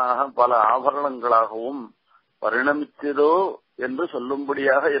பல்கலனாக பல ஆபரணங்களாகவும் பரிணமித்ததோ என்று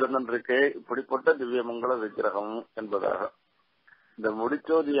சொல்லும்படியாக இருந்திருக்கே இப்படிப்பட்ட திவ்யமங்கல விக்கிரகம் என்பதாக. இந்த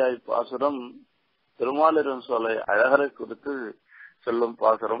முடிச்சோதியாய் பாசுரம் திருமாலிரும் சோலை அழகரை குறித்து சொல்லும்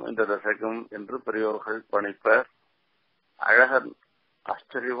பாசுரம் இந்த தசகம் என்று பெரியோர்கள் பணிப்பர். அழகர்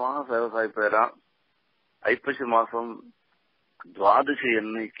ஆச்சரியமான விவசாயிப்பேரான். ஐப்பசி மாசம் துவாதசி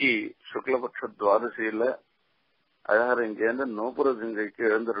அன்னைக்கு சுக்லபக்ஷ துவாதசியில அழகர் இங்கேருந்து நூபுர கங்கைக்கு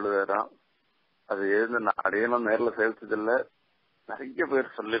எழுந்துருவாராம். அது எழுந்து நான் அடையணும் நேரில் சேர்த்ததில்லை, நிறைய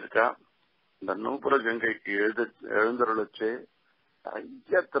பேர் சொல்லியிருக்கா. இந்த நூபுர கங்கைக்கு எழுந்தருளிச்சு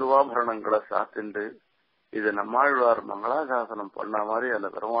நிறைய திருவாபரணங்களை சாத்திண்டு இது நம்மாழ்வார் மங்களாசாசனம் பண்ண மாதிரி அந்த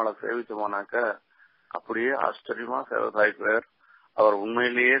பெருமாளை சேவிச்சோமானாக்க அப்படியே ஆச்சரியமா சேவசாய்ப்பேர். அவர்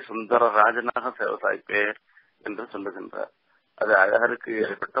உண்மையிலேயே சுந்தர ராஜனாக சேவசாய்ப்பேர் என்று சொல்லுகின்றார். அது அழகருக்கு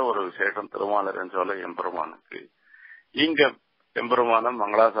ஏற்பட்ட ஒரு விசேஷம் திருமாலிரும் சோலை எம்பெருமானுக்கு. இங்க எம்பெருமான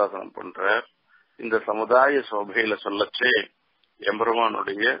மங்களாசாசனம் பண்ற இந்த சமுதாய சோபையில சொல்லச்சே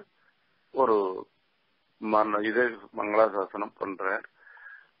எம்பெருமானுடைய ஒரு இது மங்களாசாசனம் பண்ற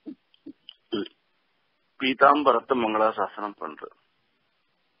பீதாம்பரத்தை மங்களாசாசனம் பண்ற.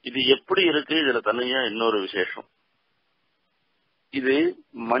 இது எப்படி இருக்கு? இதுல தனியா இன்னொரு விசேஷம். இது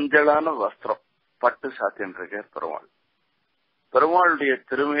மஞ்சளான வஸ்திரம் பட்டு சாத்தியன்றிருக்க பெருமாள். பெருமாளுடைய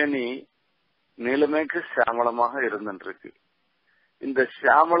திருமேனி நீலமேக்கு சியாமளமாக இருந்திருக்கு. இந்த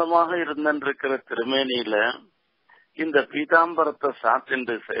சியாமளமாக இருந்திருக்கிற திருமேனியில இந்த பீதாம்பரத்தை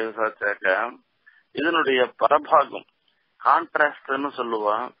சாத்தின்று சாச்சாக்க இதனுடைய பரபாகம் கான்ட்ராஸ்ட்னு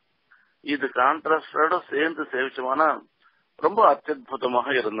சொல்லுவா. இது கான்ட்ராஸ்டோட சேர்ந்து சேவிச்சோம்னா ரொம்ப அத்யுதமாக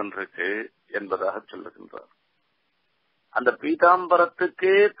இருந்திருக்கு என்பதாக சொல்லுகின்றார். அந்த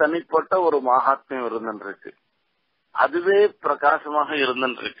பீதாம்பரத்துக்கே தனிப்பட்ட ஒரு மகாத்மியம் இருந்திருக்கு. அதுவே பிரகாசமாக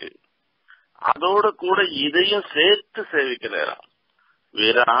இருந்திருக்கு. அதோட கூட இதையும் சேர்த்து சேவிக்கிறாராம்.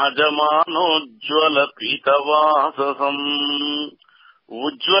 விராஜமானோஜ்வல பீதவாசசம்.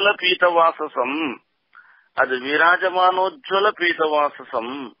 உஜ்வல பீதவாசசம், அது விராஜமானோஜ்வல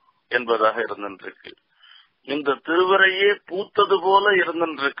பீதவாசசம் என்பதாக இருந்திருக்கு. இந்த திருவரையே பூத்தது போல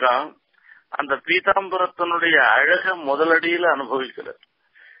இருந்திருக்கா. அந்த பீதாம்பரத்தினுடைய அழக முதலடியில அனுபவிக்கிறார்.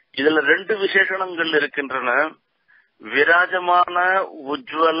 இதுல ரெண்டு விசேஷணங்கள் இருக்கின்றன, விராஜமான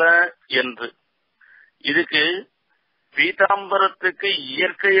உஜ்வல என்று. இதுக்கு பீதாம்பரத்துக்கு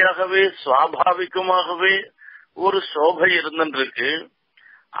இயற்கையாகவே சுவாபாவிகமாகவே ஒரு சோபை இருந்திருக்கு.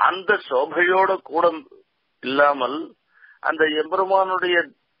 அந்த சோபையோட கூட இல்லாமல் அந்த எம்பெருமானுடைய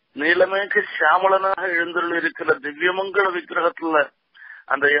நீலமேக சியாமளனாக எழுந்துள்ள இருக்கிற திவ்யமங்கல விக்கிரகத்துல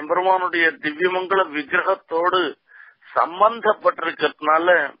அந்த எம்பெருமானுடைய திவ்யமங்கல விக்கிரகத்தோடு சம்பந்தப்பட்டிருக்கிறதுனால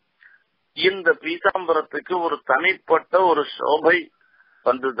இந்த பீதாம்பரத்துக்கு ஒரு தனிப்பட்ட ஒரு சோபை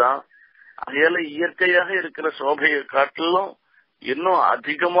வந்துதான். அதையால இயற்கையாக இருக்கிற சோபையை காட்டிலும் இன்னும்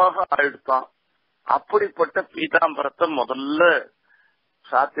அதிகமாக ஆயிடுத்தான். அப்படிப்பட்ட பீதாம்பரத்தை முதல்ல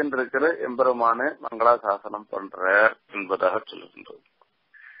சாத்தின் இருக்கிற எம்பெருமான மங்களாசாசனம் பண்ற என்பதாக சொல்லுகின்றது.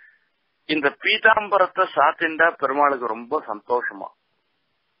 இந்த பீதாம்பரத்தை சாத்தின்டா பெருமாளுக்கு ரொம்ப சந்தோஷமா.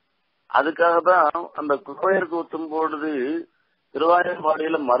 அதுக்காக தான் அந்த குப்பையருக்கு ஊத்தும் பொழுது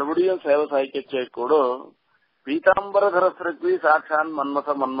திருவாயூர்பாடியில மறுபடியும் சேவை சாய்க்கச்சே கூட பீதாம்பரதரஸ்திருக்கி சாட்சான்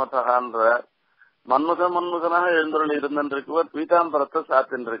மன்மதகான்ற மன்மதனாக எழுந்தருள் இருந்திருக்கவர் பீதாம்பரத்தை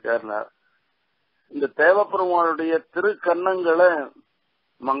சாத்தின் இருக்கார். இந்த தேவப்பெருமானுடைய திருக்கண்ணங்களை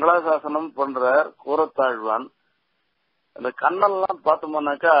மங்களாசாசனம் பண்ற கூரத்தாழ்வான். அந்த கண்ணெல்லாம்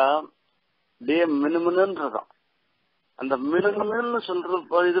பார்த்தோம்னாக்கா அப்படியே மினுமினுன்றதான். அந்த மினுமினுன்னு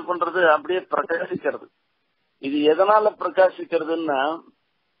சொல்ற இது பண்றது அப்படியே பிரகாசிக்கிறது. இது எதனால பிரகாசிக்கிறதுன்னா,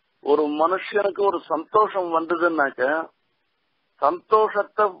 ஒரு மனுஷனுக்கு ஒரு சந்தோஷம் வந்ததுன்னாக்க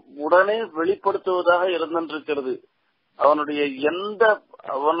சந்தோஷத்தை உடனே வெளிப்படுத்துவதாக இருந்திருக்கிறது.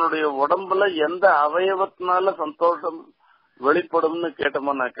 அவனுடைய உடம்புல எந்த அவயவத்தினால சந்தோஷம் வெளிப்படும்னு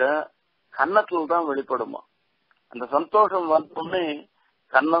கேட்டோம்னாக்க கன்னத்துல தான் வெளிப்படுமா. அந்த சந்தோஷம் வந்தோடனே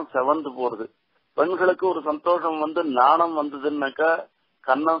கன்னம் செவந்து போறது. பெண்களுக்கு ஒரு சந்தோஷம் வந்து நாணம் வந்ததுன்னாக்கா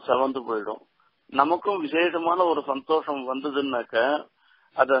கன்னம் செவந்து போயிடும். நமக்கும் விசேஷமான ஒரு சந்தோஷம் வந்ததுன்னாக்க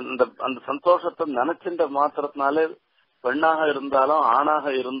அந்த சந்தோஷத்தை நினைச்சின்ற மாத்திரத்தினாலே பெண்ணாக இருந்தாலும் ஆணாக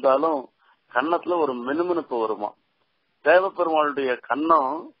இருந்தாலும் கன்னத்துல ஒரு மினுமினுப்பு வருமா. தேவப்பெருமாளுடைய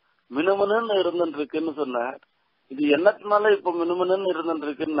கன்னம் மினுமினுன்னு இருந்துருக்குன்னு சொன்ன, இது என்னத்தினால இப்ப மினுமினுன்னு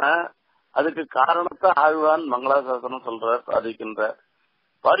இருந்துருக்குன்னா அதுக்கு காரணத்தை ஆழ்வான் மங்களாசாசனம் சொல்ற சாதிக்கின்ற.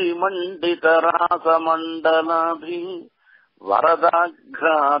 பரிமண்டித ராசமண்டலாபி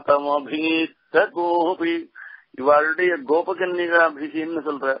வரதாகிராதமபீத்த கோபி, இவளுடைய கோபகன்னிகாபிகின்னு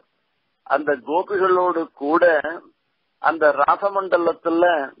சொல்ற அந்த கோபிகளோடு கூட அந்த ராசமண்டலத்துல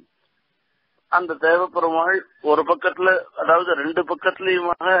அந்த தேவப்பெருமாள் ஒரு பக்கத்துல, அதாவது ரெண்டு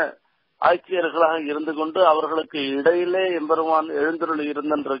பக்கத்திலயுமாக ஆட்சியர்களாக இருந்து கொண்டு அவர்களுக்கு இடையிலே எம்பெருமான் எழுந்தருள்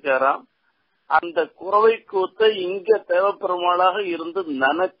இருந்திருக்காராம். அந்த குறவை கூத்தை இங்க தேவப்பெருமாளாக இருந்து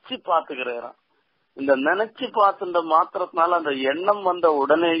நினைச்சு பாத்துக்கிறாராம். இந்த நினைச்சு பார்த்துட்ட மாத்திரத்தினால அந்த எண்ணம் வந்த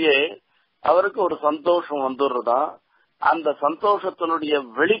உடனேயே அவருக்கு ஒரு சந்தோஷம் வந்துடுறதா. அந்த சந்தோஷத்தினுடைய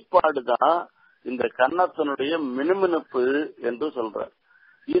வெளிப்பாடுதான் இந்த கன்னத்தினுடைய மினுமினுப்பு என்று சொல்ற.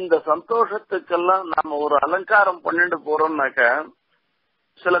 இந்த சந்தோஷத்துக்கெல்லாம் நாம ஒரு அலங்காரம் பண்ணிட்டு போறோம்னாக்க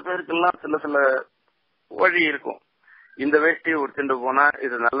சில பேருக்கெல்லாம் சில வழி இருக்கும். இந்த வேஷ்டியை உடுத்திட்டு போனா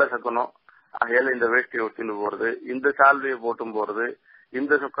இது நல்ல சகுனம், ஆகையால இந்த வேஷ்டியை உடுத்திட்டு போறது, இந்த சால்வையை போட்டும் போறது,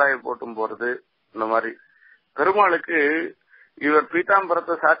 இந்த சுக்காயை போட்டும் போறது. இந்த மாதிரி பெருமாளுக்கு இவர்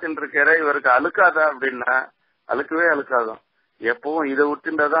பீதாம்பரத்தை சாத்தின்னு இருக்கிற இவருக்கு அழுக்காதா அப்படின்னா அழுக்கவே அழுக்காதான். எப்பவும் இதை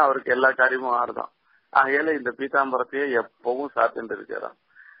உடுத்தின்றாதான் அவருக்கு எல்லா காரியமும் ஆறுதான். ஆகையால இந்த பீதாம்பரத்தையே எப்பவும் சாத்தின்னு இருக்கிறான்.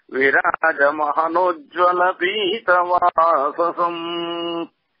 விராஜ மகனோஜ்வல பீதவாசம்,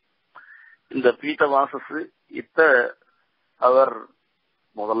 இந்த பீதவாசஸ் அவர்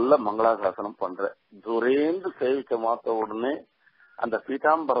முதல்ல மங்களாசாசனம் பண்ற. துரேந்து சேவிக்க மாத்த உடனே அந்த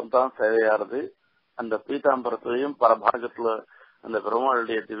பீதாம்பரம் தான் சேவையாருது. அந்த பீதாம்பரத்தையும் பரபாகத்துல அந்த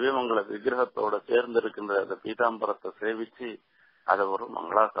பெருமாளுடைய திவ்யமங்கல விக்கிரகத்தோட சேர்ந்து இருக்கின்ற அந்த பீதாம்பரத்தை சேவிச்சு அதை ஒரு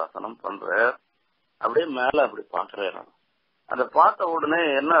மங்களாசாசனம் பண்ற. அப்படியே மேல அப்படி பாக்குறேன். அதை பார்த்த உடனே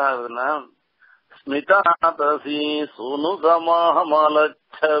என்ன ஆகுதுன்னா, ஸ்மிதாதசி சூனு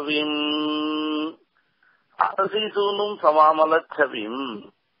சமாமலச்சவிம், அதசி சூனும் சமாமலச்சவிம்,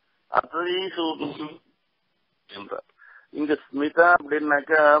 அதசி சூனும் என்றார். இங்க ஸ்மிதா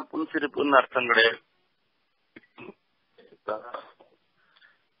அப்படின்னாக்கா புன்சிரிப்புன்னு அர்த்தம் கிடையாது.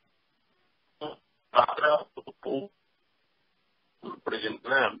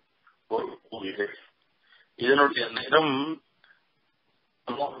 ஒரு பூவிலை, இதனுடைய நிறம்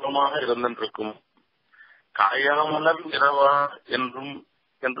மோகமாக இருந்திருக்கும். காயாமலர் நிறவா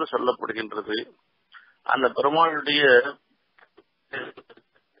என்று சொல்லப்படுகின்றது. அந்த பெருமாளுடைய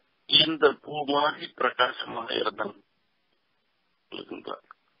இந்த பூ மாதிரி பிரகாசமாக இருந்திருக்கின்றார்.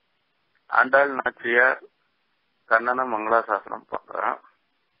 ஆண்டாள் நாச்சியார் கண்ணன மங்களாசாசனம் பண்றான்.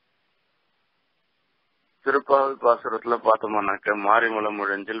 திருப்பாவை பாசுரத்துல பார்த்தோம்னாக்க மாரிமலை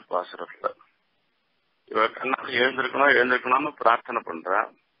முழஞ்சில் பாசுரத்துல இவர் கண்ணாடி எழுந்திருக்கணும்னு பிரார்த்தனை பண்றான்.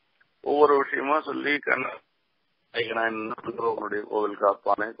 ஒவ்வொரு விஷயமா சொல்லி உன்னுடைய கோவில்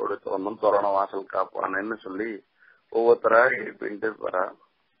காப்பானே, கொடுத்து ஒன்னும் தோரண வாசல் காப்பானேன்னு சொல்லி ஒவ்வொருத்தரா எழுப்பிட்டு வரா.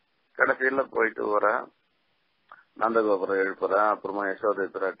 கடைசியில போயிட்டு வரா. நந்தகோபுரம் எழுப்புறா, அப்புறமா யசோதை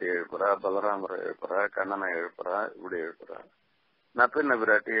பிராட்டி எழுப்புறா, பலராமரை எழுப்புறா, கண்ணனை எழுப்புறா, இப்படி எழுப்புறா. நப்பின்ன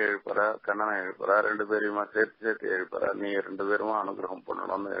பிராட்டி எழுப்புறா, கண்ணனை எழுப்புறா, ரெண்டு பேரையுமா சேர்த்து எழுப்புறா. நீ ரெண்டு பேருமா அனுகிரகம்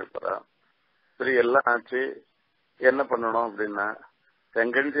பண்ணணும்னு எழுப்புறா. சரி, எல்லாம் ஆச்சு. என்ன பண்ணணும் அப்படின்னா,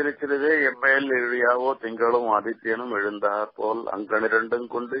 செங்கன் சிரிச்சிருதே எம்மேல் எழுதியாவோ திங்களும் ஆதித்யனும் எழுந்தார் போல் அங்கனிரண்டும்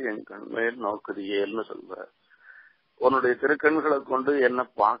கொண்டு என் கண்மேல் நோக்குதியேன்னு சொல்ற. உன்னுடைய திருக்கண்களை கொண்டு என்ன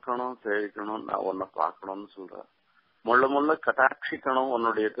பார்க்கணும், சேவிக்கணும், நான் உன்னை பார்க்கணும்னு சொல்ற. முள்ள கட்டாட்சிக்கணும்.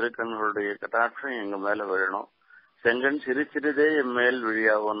 உன்னுடைய திருக்கண்களுடைய கட்டாட்சம் எங்க மேல விழணும். செங்கன் சிரிச்சிருதே என் மேல்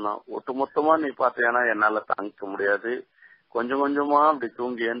விழியாவோன்னா, ஒட்டுமொத்தமா நீ பார்த்தேன்னா என்னால தாங்கிக்க முடியாது. கொஞ்சம் கொஞ்சமா அப்படி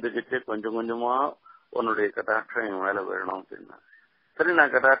தூங்கி எழுந்துக்கிட்டு கொஞ்சம் கொஞ்சமா உன்னுடைய கட்டாட்சம் என் மேல விழணும் அப்படின்னா. சரி,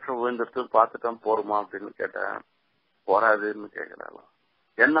 நான் கட்டாட்சம் விழுந்துட்டு பார்த்துட்டேன், போருமா அப்படின்னு கேட்டேன். போராதுன்னு கேட்கிறாளாம்.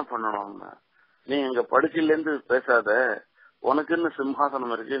 என்ன பண்ணணும்னா, நீ எங்க படுக்கையில இருந்து பேசாத, உனக்குன்னு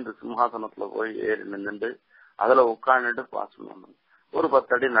சிம்ஹாசனம் இருக்கு, இந்த சிம்ஹாசனத்துல போய் ஏறி நின்றுட்டு அதுல உட்காந்துட்டு பாசம் பண்ணணும். ஒரு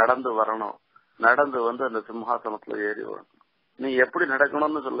 10 அடி நடந்து வரணும். நடந்து வந்து அந்த சிம்ஹாசனத்துல ஏறி வரணும். நீ எப்படி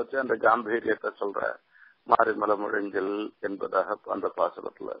நடக்கணும்னு சொல்லச்சு அந்த காம்பீரியத்தை சொல்ற மாரிமலை முழங்கில் என்பதாக அந்த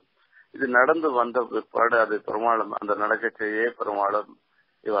பாசனத்துல. இது நடந்து வந்த பிற்பாடு அது பெருமாளும் அந்த நடக்கச்சையே பெருமாளும்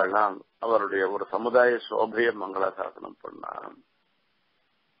இவெல்லாம் அவருடைய ஒரு சமுதாய சோபைய மங்களாசாசனம் பண்ணான்.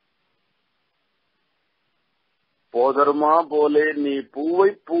 போதருமா போலே நீ பூவை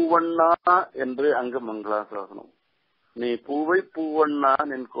பூவண்ணா என்று அங்கு மங்களாசாசனம். நீ பூவை பூவண்ணா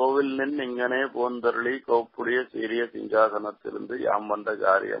நின் கோவில் நின் இங்கனே போந்தருளி கோப்புடைய சீரிய சிங்காசனத்திலிருந்து யாம் வந்த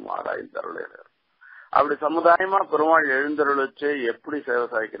காரியம் ஆராய்ந்தருளார். அப்படி சமுதாயமா பெருமாள் எழுந்தருளிச்சு எப்படி சேவை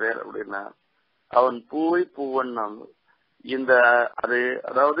சாய்க்கிறார் அப்படின்னா, அவன் பூவை பூவண்ணா இந்த அது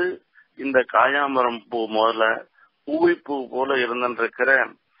அதாவது இந்த காயாமரம் பூ முதல்ல பூவை பூ போல இருந்திருக்கிற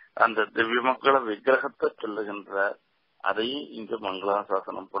அந்த திவ்ய மக்கள விக்கிரகத்தை சொல்லுகின்ற அதையும் இங்கு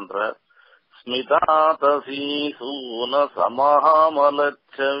மங்களாசாசனம் பண்ற. ஸ்மிதாதசீசூன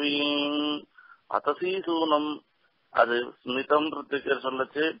சமஹாமலச்சவீம். அதசீசூனம் அது ஸ்மிதம்ன்றதுக்கு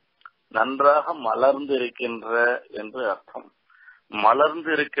சொல்லச்சு நன்றாக மலர்ந்து இருக்கின்ற என்று அர்த்தம். மலர்ந்து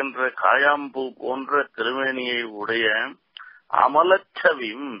இருக்கின்ற காயாம்பூ போன்ற திருமேனியை உடைய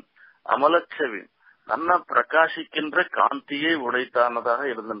அமலச்சவியும் நல்லா பிரகாசிக்கின்ற காந்தியை உடைத்தானதாக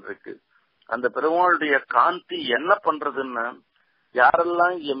இருந்திருக்கு. அந்த பெருமாளுடைய காந்தி என்ன பண்றதுன்னு,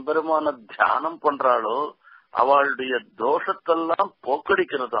 யாரெல்லாம் எம்பெருமான தியானம் பண்றாளோ அவளுடைய தோஷத்தெல்லாம்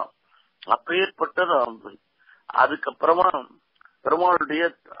போக்கடிக்கிறதா அப்பேற்பட்டதான். அதுக்கப்புறமா பெருமாளுடைய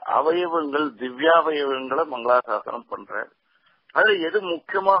அவயவங்கள் திவ்யாவயவங்களை மங்களாசாசனம் பண்ற. அது எது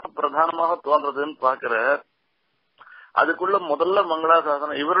முக்கியமாக பிரதானமாக தோன்றதுன்னு பாக்குற. அதுக்குள்ள முதல்ல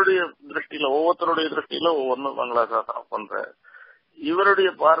மங்களாசாசனம் இவருடைய திருஷ்டியில ஒவ்வொருத்தருடைய திருஷ்டியில ஒவ்வொன்னு மங்களாசாசனம் பண்ற. இவருடைய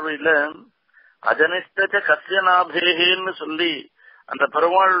பார்வையில அஜனிஷ்ட கசியநாபேன்னு சொல்லி அந்த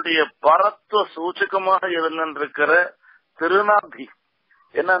பெருமாளுடைய பரத்துவ சூச்சகமாக இருந்திருக்கிற திருநாபி.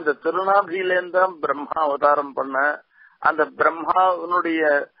 ஏன்னா அந்த திருநாபியிலேருந்தான் பிரம்மா அவதாரம் பண்ண. அந்த பிரம்மாவனுடைய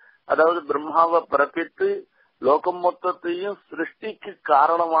அதாவது பிரம்மாவை பிறப்பித்து லோகம் மொத்தத்தையும் சிருஷ்டிக்கு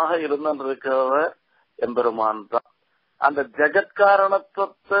காரணமாக இருந்திருக்கிறவ எம்பெருமான் தான். அந்த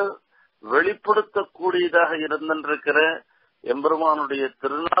ஜெகத்காரணத்துவத்தை வெளிப்படுத்தக்கூடியதாக இருந்திருக்கிற எம்பெருமானுடைய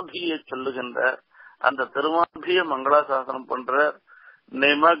திருநாபியை சொல்லுகின்ற அந்த திருநாபிய மங்களாசாசனம் பண்ற.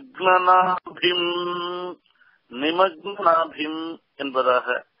 நிமக்னாபிம் என்பதாக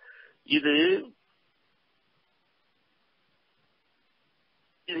இது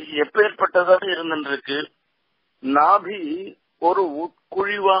எப்பேற்பட்டதாக இருந்திருக்கு. நாபி ஒரு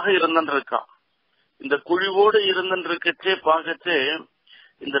உட்குழிவாக இருந்திருக்கான். இந்த குழிவோடு இருந்திருக்கச்சே பார்க்கச்சே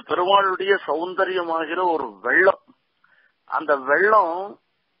இந்த பெருமாளுடைய சௌந்தரியமாகிற ஒரு வெள்ளம், அந்த வெள்ளம்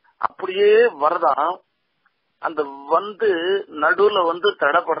அப்படியே வரதான். அந்த வந்து நடுவுல வந்து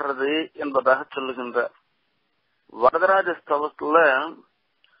தடப்படுறது என்பதாக சொல்லுகின்ற வரதராஜ ஸ்தவத்துல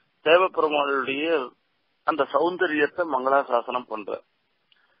தேவப்பெருமாளுடைய அந்த சௌந்தரியத்தை மங்களாசாசனம் பண்ற.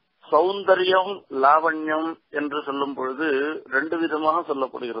 சௌந்தரியம் லாவண்யம் என்று சொல்லும் பொழுது 2 விதமாக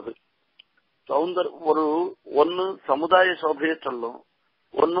சொல்லப்படுகிறது. ஒன்னு சமுதாய சோபையை சொல்லும்,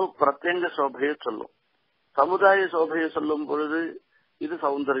 ஒன்னு பிரத்யங்க சோபையை சொல்லும். சமுதாய சோபையை சொல்லும் பொழுது இது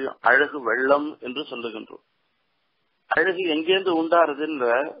சௌந்தரியம் அழகு வெள்ளம் என்று சொல்லுகின்றோம். அழகு எங்கேருந்து உண்டாருதுன்ற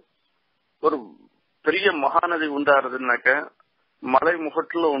ஒரு பெரிய மகாநதி உண்டாருதுன்னாக்க மலை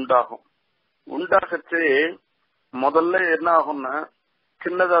முகட்டுல உண்டாகும். உண்டாகச்சே முதல்ல என்ன ஆகும்னா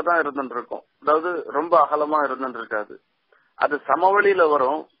சின்னதா தான் இருந்துருக்கும், அதாவது ரொம்ப அகலமா இருந்துருக்காது. அது சமவெளியில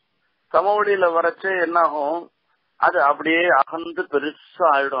வரும். சமவெளியில வரச்சே என்ன ஆகும், அது அப்படியே அகந்து பெருசா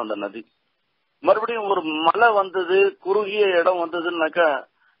ஆயிடும் அந்த நதி. மறுபடியும் ஒரு மலை வந்தது, குறுகிய இடம் வந்ததுன்னாக்கா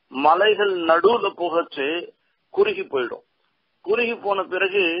மலைகள் நடுவுல போகச்சு குறுகி போயிடும். குறுகி போன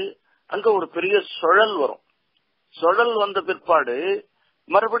பிறகு அங்க ஒரு பெரிய சுழல் வரும். சுழல் வந்த பிற்பாடு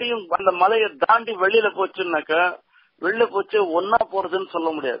மறுபடியும் அந்த மலையை தாண்டி வெளியில போச்சுன்னாக்கா வெளில போச்சு ஒன்னா போறதுன்னு சொல்ல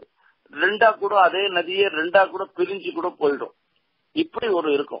முடியாது. 2 கூட அதே நதியே 2 கூட பிரிஞ்சு கூட போயிடும். இப்படி ஒரு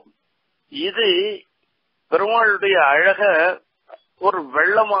இருக்கும். இது பெருமாளுடைய அழக ஒரு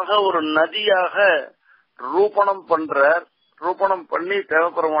வெள்ளமாக ஒரு நதியாக ரூபணம் பண்ற. ரூபணம் பண்ணி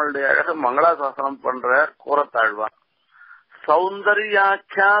தேவப்பெருமாளுடைய அழக மங்களாசாசனம் பண்ற கூறத்தாழ்வான்.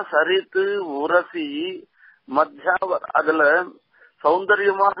 சௌந்தர்யாக்கியா சரித்து உரசி மத்தியா அதுல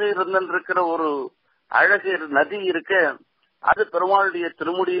சௌந்தரியமாக இருந்திருக்கிற ஒரு அழகு நதி இருக்க, அது பெருமாளுடைய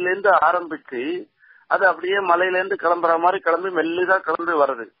திருமுடியிலேருந்து ஆரம்பிச்சு அது அப்படியே மலையிலேருந்து கிளம்புற மாதிரி கிளம்பி மெல்லிதா கிளம்பி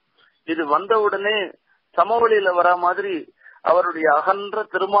வருது. இது வந்த உடனே சமவெளியில வர மாதிரி அவருடைய அகன்ற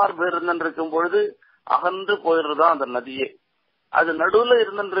திருமார்பு இருந்திருக்கும் பொழுது அகன்று போயிடுறதா அந்த நதியே. அது நடுவுல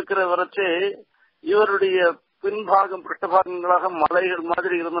இருந்திருக்கிற வரைச்சே இவருடைய பின்பாகம் பிருஷ்டபாகங்களாக மலைகள்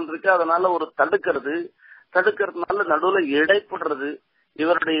மாதிரி இருந்துருக்கு. அதனால ஒரு தடுக்கிறதுனால நடுவுல இடைப்படுறது.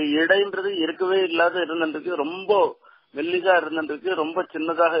 இவருடைய இடைன்றது இருக்கவே இல்லாத இருந்துருக்கு. ரொம்ப மெல்லிதா இருந்துருக்கு, ரொம்ப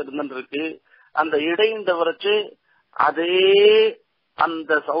சின்னதாக இருந்துருக்கு. அந்த இடைன்ற வரைச்சு அதே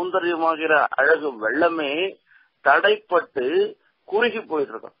அந்த சௌந்தரியமாகிற அழகு வெள்ளமே தடைப்பட்டு குறுகி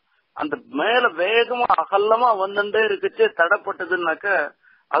போயிட்டு இருக்கும். அந்த மேல வேகமா அகல்லமா வந்துட்டே இருக்குச்சு. தடைப்பட்டதுன்னாக்க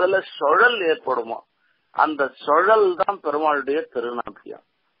அதுல சுழல் ஏற்படுமா. அந்த சுழல் தான் பெருமாளுடைய திருநாபியா.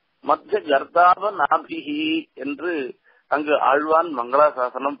 மத்திய கர்த்தாவ நாபிகி என்று அங்கு ஆழ்வான்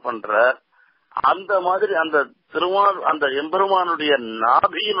மங்களாசாசனம் பண்ற. அந்த மாதிரி அந்த அந்த எம்பெருமானுடைய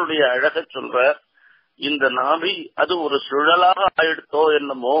நாபியினுடைய அழக சொல்ற. இந்த நாபி அது ஒரு சுழலாக ஆயிடுத்தோ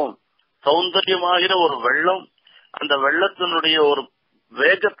என்னமோ, சௌந்தரியமாகிற ஒரு வெள்ளம் அந்த வெள்ளத்தினுடைய ஒரு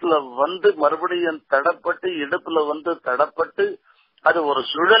வேகத்துல வந்து மறுபடியும் தடப்பட்டு இடுப்புல வந்து தடப்பட்டு அது ஒரு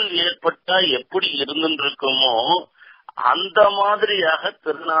சுழல் ஏற்பட்டா எப்படி இருந்துருக்குமோ அந்த மாதிரியாக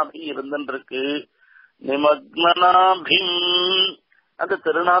திருநாபி இருந்துருக்கு. நிமக்னாபிம் அந்த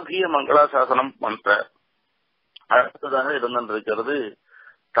திருநாபிய மங்களாசாசனம் பண்ற. அடுத்ததாக இருந்திருக்கிறது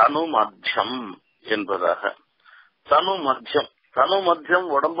தனு மத்தியம் என்பதாக. தனு மத்தியம்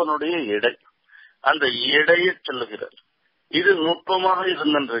உடம்பனுடைய எடை. அந்த எடையை சொல்லுகிறார். இது நுட்பமாக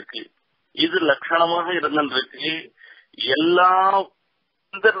இருந்திருக்கு, இது லட்சணமாக இருந்திருக்கு. எல்லா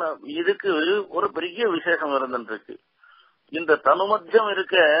இதுக்கு ஒரு பெரிய விசேஷம் இருந்திருக்கு. இந்த தனுமத்தியம்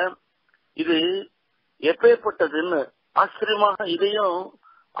இருக்க இது எப்பேற்பட்டதுன்னு ஆச்சரியமாக இதையும்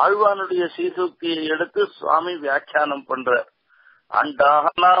ஆழ்வானுடைய சீசூக்தியை எடுத்து சுவாமி வியாக்கியானம் பண்ற.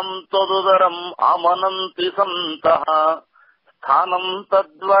 அண்டாஹனம் தொதுதரம் ஆமனந்தி சந்தா ஸ்தானம்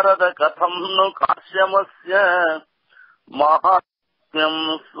தத்வரத கதம் நு காஷ்யமஸ்ய மகாத்மியம்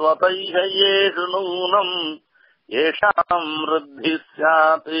ஸ்வதைஹயேஷு நூனம் ஏஷாம் ருத்தி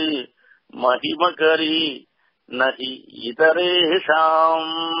ஸ்யாத் மஹிமகரி நஹி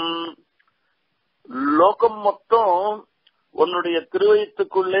இதரேஷாம். லோகம் மொத்தம் உன்னுடைய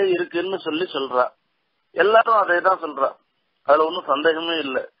திருவயத்துக்குள்ளே இருக்குன்னு சொல்றா. எல்லாரும் அதே தான் சொல்றா, அதுல ஒன்னும் சந்தேகமே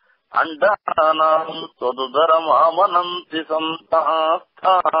இல்லை. அண்டானாம் தொதுதரம் ஆமனந்தி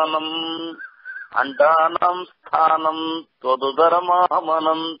சந்தாஸ்தானம் அண்டானாம் ஸ்தானம்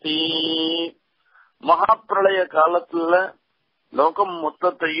தொதுதரமாமனந்தி. மகாப்பிரளய காலத்துல லோகம்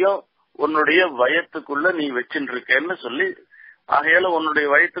மொத்தத்தையும் உன்னுடைய வயத்துக்குள்ள நீ வச்சுட்டு இருக்கேன்னு சொல்லி, ஆகையால உன்னுடைய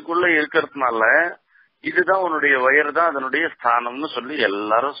வயத்துக்குள்ள இருக்கிறதுனால இதுதான் உன்னுடைய வயிறு தான் அதனுடைய ஸ்தானம்னு சொல்லி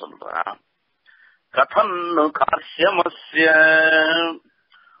எல்லாரும் சொல்றான். கதன்னு காஷ்யமஸ்ய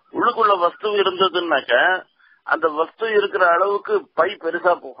உள்ளுக்குள்ள வஸ்து இருந்ததுன்னாக்க அந்த வஸ்து இருக்கிற அளவுக்கு பை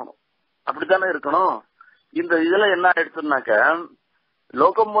பெருசா போகணும், அப்படித்தானே இருக்கணும். இந்த இதுல என்ன ஆயிடுச்சுனாக்க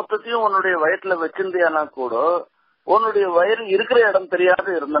லோகம் மொத்தத்தையும் உன்னுடைய வயிற்றுல வச்சிருந்தியானா கூட உன்னுடைய வயிறு இருக்கிற இடம் தெரியாத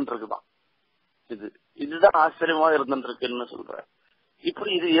இருந்துட்டு இருக்குதான். இதுதான் ஆச்சரியமா இருந்துட்டு இருக்குன்னு சொல்ற. இப்படி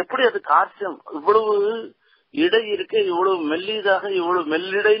இது எப்படி அது காட்சியம் இவ்வளவு இடை இருக்க இவ்வளவு மெல்லிதாக இவ்வளவு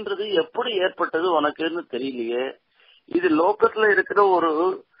மெல்லிடைன்றது எப்படி ஏற்பட்டது உனக்குன்னு தெரியலையே. இது லோகத்துல இருக்கிற ஒரு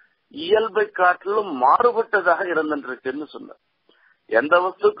இயல்பை காட்டிலும் மாறுபட்டதாக இருந்துட்டு இருக்குன்னு சொன்ன. எந்த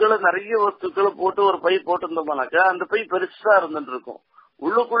வஸ்துக்களை நிறைய வஸ்துக்களை போட்டு ஒரு பை போட்டிருந்தோம்னாக்கா அந்த பை பெருசா இருந்துட்டு இருக்கும்.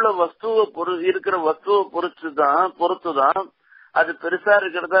 உள்ளுக்குள்ள வஸ்துவை இருக்கிற வஸ்துவை பொறுத்துதான் அது பெருசா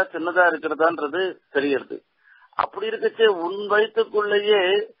இருக்கிறதா சின்னதா இருக்கிறதான்றது தெரியறது. அப்படி இருக்கச்சே உன் வயிற்றுக்குள்ளேயே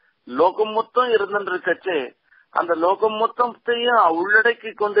லோகம் மொத்தம் இருந்துட்டு இருக்கச்சே அந்த லோகம் மொத்தத்தையும்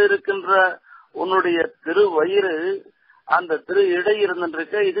உள்ளடக்கி கொண்டு இருக்கின்ற உன்னுடைய திருவயிறு அந்த திரு இடை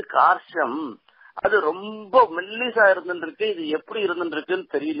இருந்துருக்கு. இது கார்ஷம், அது ரொம்ப மெல்லிசா இருந்துருக்கு. இது எப்படி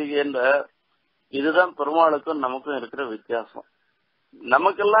இருந்துருக்குன்னு தெரியலையேன்ற. இதுதான் பெருமாளுக்கும் நமக்கும் இருக்கிற வித்தியாசம்.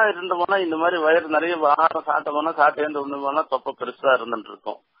 நமக்கெல்லாம் இருந்தோம்னா இந்த மாதிரி வயிறு நிறைய ஆகாரம் சாப்பிட்டோம்னா சாப்பிட்டேன்னு ஒண்ணுனா தொப்ப பெருசா இருந்துட்டு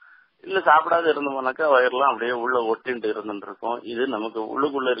இருக்கும். இல்ல சாப்பிடாத இருந்தோம்னாக்கா வயிறுலாம் அப்படியே உள்ள ஒட்டிட்டு இருந்துட்டு இருக்கும். இது நமக்கு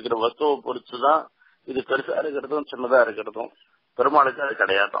உள்ளுக்குள்ள இருக்கிற வஸ்துவை பொறுத்துதான் இது பெருசா இருக்கிறதும் சின்னதா இருக்கிறதும். பெருமாளுக்கு அது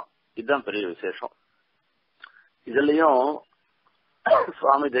கிடையாதான். இதுதான் பெரிய விசேஷம். இதுலயும்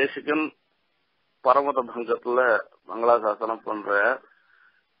சுவாமி தேசிகன் பரமத பங்கத்துல மங்களாசாசனம் பண்ற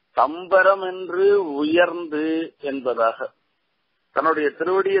தம்பரம் என்று உயர்ந்து என்பதாக தன்னுடைய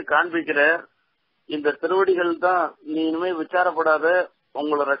திருவடியை காண்பிக்கிற. இந்த திருவடிகள் தான் நீ இனிமே விசாரப்படாத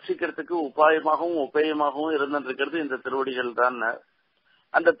உங்களை ரட்சிக்கிறதுக்கு உபாயமாகவும் உபயமாகவும் இருந்துருக்கிறது இந்த திருவடிகள் தான்.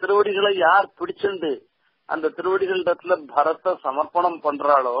 அந்த திருவடிகளை யார் பிடிச்சுண்டு அந்த திருவடிகளிடத்துல பரத்தை சமர்ப்பணம்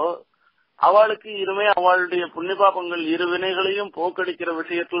பண்றாளோ அவளுக்கு இனிமே அவளுடைய புண்ணிய பாபங்கள் இரு வினைகளையும் போக்கடிக்கிற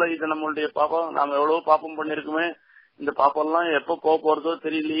விஷயத்துல இது நம்மளுடைய பாப்பம். நாம எவ்வளவு பாப்பம் பண்ணிருக்குமே, இந்த பாப்பம் எல்லாம் எப்ப போறதோ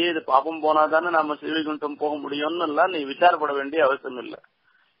தெரியலையே, இது பாப்பம் போனாதானே நாம ஸ்ரீவைகுண்டம் போக முடியும்னு எல்லாம் நீ விசாரப்பட வேண்டிய அவசியம் இல்லை.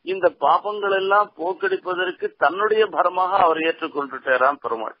 இந்த பாப்பங்கள் எல்லாம் போக்கடிப்பதற்கு தன்னுடைய பரமாக அவர் ஏற்றுக்கொண்டுட்டாராம்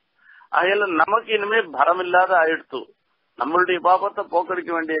பெருமாள். அதில நமக்கு இனிமே பரம் இல்லாத ஆயிடுத்து. நம்மளுடைய பாபத்தை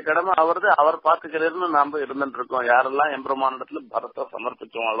போக்கடிக்க வேண்டிய கடமை அவரது, அவர் பாத்துக்கிறேன்னு நாம இருந்துட்டு இருக்கோம். யாரெல்லாம் எம்பெருமானிடத்துல பரத்தை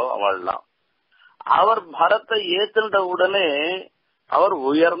சமர்ப்பிச்சோங்களோ அவள்லாம் அவர் பரத்தை ஏத்துண்ட உடனே அவர்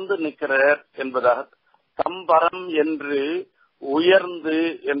உயர்ந்து நிற்கிறார் என்பதாக சம்பரம் என்று உயர்ந்து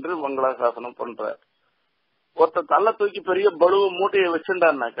என்று மங்களாசாசனம் பண்றார். ஒருத்த தள்ள தூக்கி பெரிய பலுவ மூட்டையை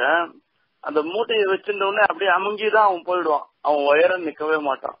வச்சுட்டான்னாக்க அந்த மூட்டையை வச்சுட்ட உடனே அப்படியே அமுங்கிதான் அவன் போயிடுவான், அவன் உயரம் நிக்கவே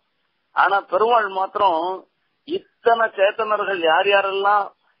மாட்டான். ஆனா பெருமாள் மாத்திரம் இத்தனை சேத்தனர்கள் யார் யாரெல்லாம்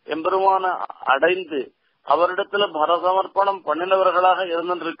எம்பெருமான அடைந்து அவரிடத்துல பரசமர்ப்பணம் பண்ணினவர்களாக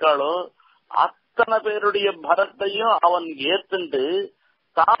இருந்திருக்காளோ அத்தனை பேருடைய பரத்தையும் அவன் ஏத்துண்டு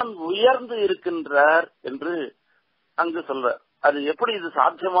தான் உயர்ந்து இருக்கின்றார் என்று அங்கு சொல்ற. அது எப்படி இது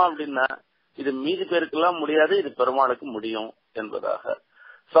சாத்தியமா அப்படின்னா, இது மீதி பேருக்கெல்லாம் முடியாது, இது பெருமாளுக்கு முடியும் என்பதாக.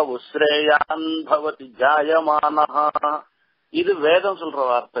 சவுஸ்ரேயான் பவதி ஜாயமானஹா, இது வேதம் சொல்ற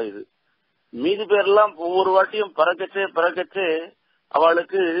வார்த்தை. இது மீதி பேர்லாம் ஒவ்வொரு வாட்டியும் பறக்கச்சே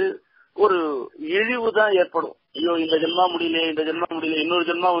அவளுக்கு ஒரு இழிவு தான் ஏற்படும். ஐயோ இந்த ஜென்மா முடியல, இன்னொரு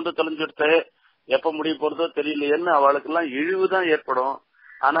ஜென்மா வந்து தொலைஞ்சுடுத்து, எப்ப முடிய போறதோ தெரியலையேன்னு அவளுக்கு எல்லாம் இழிவு தான் ஏற்படும்.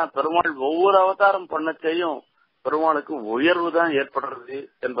 ஆனா பெருமாள் ஒவ்வொரு அவதாரம் பண்ணச்சையும் பெருமாளுக்கு உயர்வு தான் ஏற்படுறது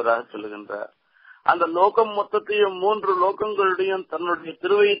என்பதாக சொல்லுகின்றார். அந்த லோகம் மொத்தத்தையும் 3 லோகங்களுடையும் தன்னுடைய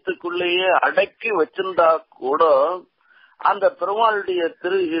திருவயத்துக்குள்ளேயே அடக்கி வச்சிருந்தா கூட அந்த பெருமாளுடைய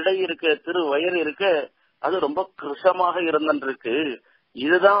திரு வயிறு இருக்க அது ரொம்ப கிருஷமாக இருந்திருக்கு.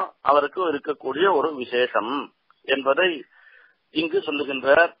 இதுதான் அவருக்கு இருக்கக்கூடிய ஒரு விசேஷம் என்பதை இங்கு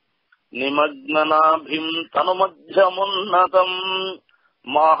சொல்லுகின்றார். நிமக்னநாபிம் தனுமத்யமுன்னதம்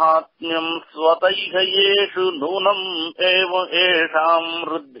மகாத்மியம் ஸ்வதைஹயேஷு நூனம் ஏவ ஏஷாம்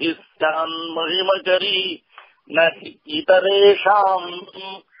ருத்திஸ்யான் மகிமகரி நஹி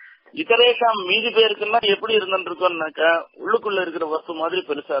இதரேஷாம் மீதி பேருக்குன்னா எப்படி இருந்துருக்கோம்னாக்கா உள்ளுக்குள்ள இருக்கிற வஸ்து மாதிரி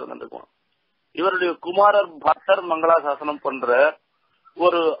பெருசா இருந்துருக்கும். இவருடைய குமாரர் பட்டர் மங்களாசாசனம் பண்ற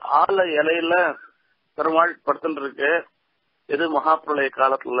ஒரு ஆல இலையில பெருமாள் படுத்துட்டு இருக்கு. இது மகாபிரளய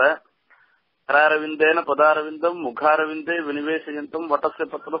காலத்துல கராரவிந்தேன பதாரவிந்தம் முகாரவிந்தே வினிவேசயந்தம் வட்டச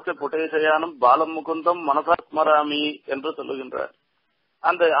பத்திரச புட்டேசயானம் பாலம் முகுந்தம் மனசாத்மராமி என்று சொல்லுகின்றார்.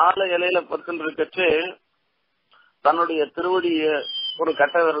 அந்த ஆல இலையில படுத்துட்டு இருக்கச்சு தன்னுடைய திருவடிய ஒரு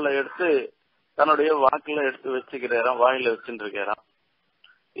கட்ட விரலை எடுத்து தன்னுடைய வாக்குல எடுத்து வச்சுக்கிறாராம், வாயில வச்சுட்டு இருக்கிறான்.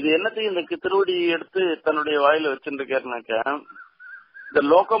 இது என்னத்தையும் இந்த திருவடியை எடுத்து தன்னுடைய வாயில வச்சுட்டு இருக்காருனாக்க இந்த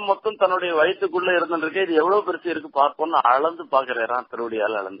லோகம் மொத்தம் தன்னுடைய வயிற்றுக்குள்ள இருந்துருக்கு, இது எவ்வளவு பெருசு இருக்கு பார்ப்போம்னு அளந்து பாக்குறாராம்,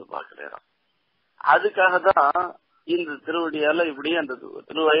 திருவடியால அளந்து பாக்குறாராம். அதுக்காக தான் இந்த திருவடியால இப்படி அந்த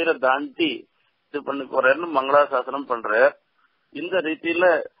திருவயிறை தாண்டி இது பண்ணி போறேன்னு மங்களாசாசனம் பண்ற. இந்த ரீதியில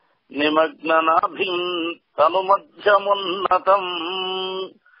நிமக்னநாபிம் தனுமத்யமுன்னதம்,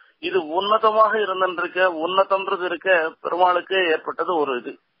 இது உன்னதமாக இருந்திருக்க. உன்னதம்ன்றது இருக்க பெருமாளுக்கு ஏற்பட்டது ஒரு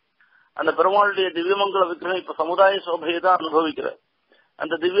இது. அந்த பெருமாளுடைய திவ்யமங்கல விக்கிரகம் இப்ப சமுதாய சோபையை தான் அனுபவிக்கிற.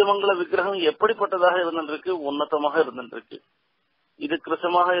 அந்த திவ்யமங்கல விக்கிரகம் எப்படிப்பட்டதாக இருந்திருக்கு? உன்னதமாக இருந்திருக்கு. இது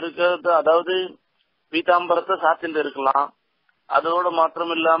கிருஷமாக இருக்கிறது, அதாவது பீதாம்பரத்தை சாத்திட்டு இருக்கலாம். அதோடு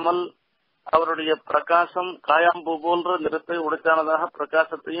மாத்திரம் இல்லாமல் அவருடைய பிரகாசம் காயாம்பூ போன்ற நிறத்தை உடைத்தானதாக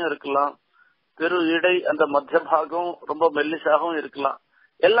பிரகாசத்தையும் இருக்கலாம். திரு இடை அந்த மத்திய பாகம் ரொம்ப மெல்லிசாகவும் இருக்கலாம்.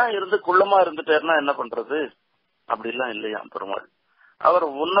 எல்லாம் இருந்து குள்ளமா இருந்துட்டேன்னா என்ன பண்றது? அப்படிலாம் இல்லையா பெருமாள். அவர்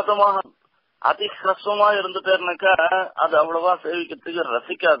உன்னதமாக அதிஹ்ரஸ்வமா இருந்துட்டேன்னாக்கா அது அவ்வளவா சேவிக்கிறதுக்கு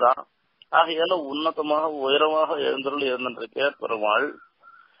ரசிக்காதான். ஆகையால உன்னதமாக உயரமாக எழுந்தருள் இருந்திருக்க பெருமாள்.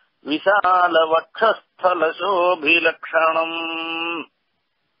 விசால வட்சஸ்தல சோபிலக்ஷணம்,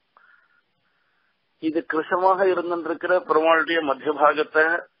 இது கிருஷமாக இருந்திருக்கிற பெருமாளுடைய மத்திய பாகத்தை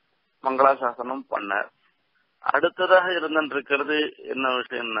மங்களாசாசனம் பண்ணார். அடுத்ததாக இருந்திருக்கிறது என்ன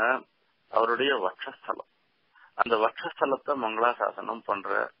விஷயம்னா அவருடைய வட்சஸ்தலம். அந்த வட்சஸ்தலத்தை மங்களாசாசனம் பண்ற.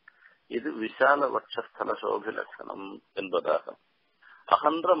 இது விசால வட்சஸ்தல சோபிலக்ஷணம் என்பதாக.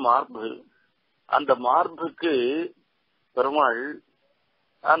 அகன்ற மார்பு, அந்த மார்புக்கு பெருமாள்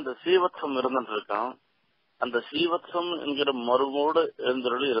அந்த சீவத்சம் இருந்துருக்கான். அந்த சீவத்சம் என்கிற மருமோடு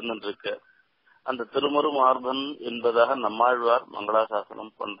எழுந்தருளி இருந்துருக்க. அந்த திருமரு மார்பன் என்பதாக நம்மாழ்வார்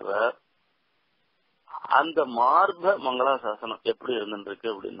மங்களாசாசனம் பண்ற. அந்த மார்ப மங்களாசாசனம் எப்படி இருந்துருக்கு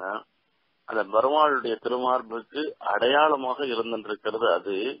அப்படின்னா அந்த பெருமாளுடைய திருமார்புக்கு அடையாளமாக இருந்திருக்கிறது.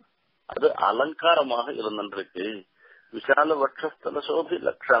 அது அலங்காரமாக இருந்திருக்கு. விசால வட்சஸ்தல சோபி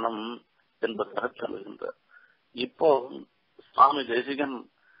லட்சணம் என்பதாக சொல்லுகின்றார். இப்போ சுவாமி தேசிகன்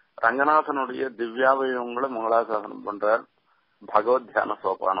ரங்கநாதனுடைய திவ்யாவயவங்களை மங்களாசாசனம் பண்றார். பகவத் தியான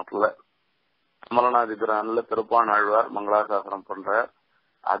சோபானத்துல அமரநாதிபிரான்ல திருப்பாணாழ்வார் மங்களாசாசனம் பண்றார்.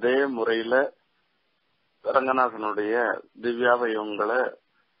 அதே முறையில ரங்கநாதனுடைய திவ்யாவயவங்களை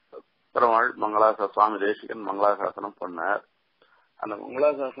பெருமாள் சுவாமி தேசிகன் மங்களாசாசனம் பண்ணார். அந்த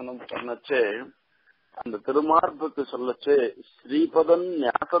மங்களாசாசனம் பண்ணச்சே அந்த திருமார்புக்கு சொல்லச்சே ஸ்ரீபதன்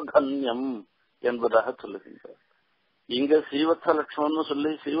ஞாசதன்யம் என்பதாக சொல்லுகின்றார். இங்க ஸ்ரீவத்ச லட்சணம்னு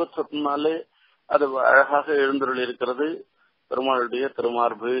சொல்லி ஸ்ரீவத்சத்தினாலே அது அழகாக எழுந்தருள் இருக்கிறது பெருமாளுடைய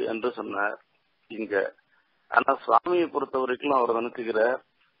திருமார்பு என்று சொன்னார் இங்க. ஆனா சுவாமியை பொறுத்த வரைக்கும் அவர் நினைச்சுக்கிறார்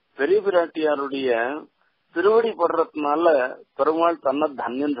பெரிய பிராட்டியாருடைய திருவடி படுறதுனால பெருமாள் தன்னை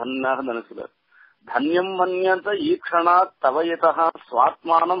தன்யனாக நினைச்சுக்கிறார். தன்யம் மன்யத ஈக்ஷணா தவயதா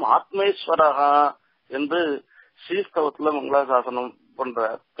சுவாத்மானம் ஆத்மேஸ்வரகா என்று ஸ்ரீஸ்தவத்துல மங்களாசாசனம்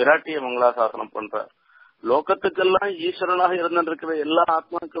பண்றார். பிராட்டிய மங்களாசாசனம் பண்றார். லோகத்துக்கெல்லாம் ஈஸ்வரனாக இருந்திருக்கிற எல்லா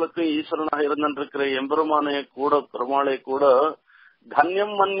ஆத்மாக்களுக்கும் ஈஸ்வரனாக இருந்திருக்கிற எம்பெருமானைய கூட பெருமாளை கூட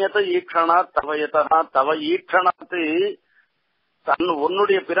தன்யம் மன்யத ஈக்ஷணா தவயதா தவ ஈக்ஷணாத்து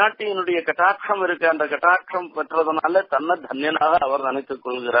உன்னுடைய பிராட்டியினுடைய கட்டாட்சம் இருக்கு. அந்த கட்டாட்சம் பெற்றதனால தன்னை தன்யனாக அவர் நினைத்துக்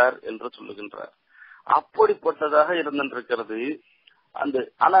கொள்கிறார் என்று சொல்லுகின்றார். அப்படிப்பட்டதாக இருந்திருக்கிறது அந்த.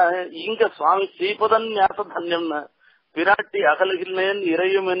 ஆனா இங்க சுவாமி ஸ்ரீபதன் ஞாச தன்யம்னு பிராட்டி அகலுகின்றேன்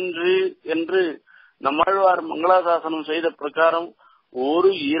இறையும் என்று நம்மாழ்வார் மங்களாசாசனம் செய்த பிரகாரம் ஒரு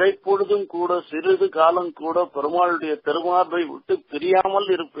இறைப்பொழுதும் கூட சிறிது காலம் கூட பெருமாளுடைய திருமார்பை விட்டு பிரியாமல்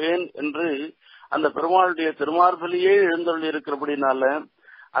இருப்பேன் என்று அந்த பெருமாளுடைய திருமார்பிலேயே எழுந்தருள் இருக்கிறபடினால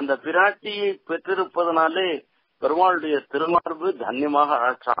அந்த பிராட்டியை பெற்றிருப்பதனாலே பெருமாளுடைய திருமார்பு தன்யமாக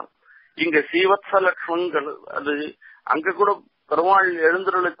ஆச்சான். இங்க ஸ்ரீவத்ச லட்சுமங்கள் அது அங்க கூட பெருமாள்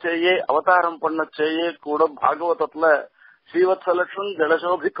எழுந்தருளச்சேயே அவதாரம் பண்ணச்சேயே கூட பாகவதத்துல ஸ்ரீவத்ச லட்சுமன்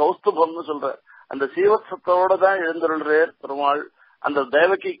ஜலசோபி கௌஸ்துபம்னு சொல்ற அந்த ஸ்ரீவத்சத்தோட தான் எழுந்தருள்றார் பெருமாள். அந்த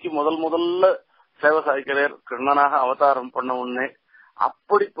தேவகிக்கு முதல்ல சேவை சாய்க்கிறார் கிருஷ்ணனாக அவதாரம் பண்ண உடனே.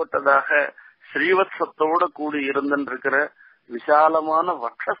 அப்படிப்பட்டதாக ஸ்ரீவத்சத்தோட கூடி இருந்திருக்கிற விசாலமான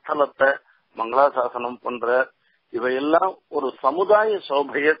வக்ஷஸ்தலத்தை மங்களாசாசனம் பண்ற. இவையெல்லாம் ஒரு சமுதாய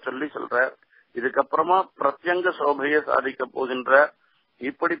சோபைய சொல்ற. இதுக்கப்புறமா பிரத்யங்க சோபைய சாதிக்க போகின்ற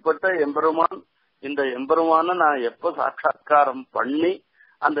இப்படிப்பட்ட எம்பெருமான். இந்த எம்பெருமான நான் எப்ப சாட்சா்காரம் பண்ணி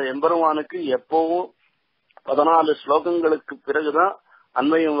அந்த எம்பெருமானுக்கு எப்பவும் 14 ஸ்லோகங்களுக்கு பிறகுதான்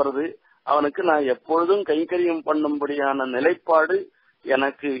அன்வயம் வருது. அவனுக்கு நான் எப்பொழுதும் கைங்கரியம் பண்ணும்படியான நிலைப்பாடு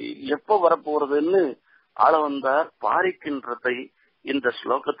எனக்கு எப்ப வரப்போறதுன்னு ஆளவந்தார் பாரிக்கின்றதை இந்த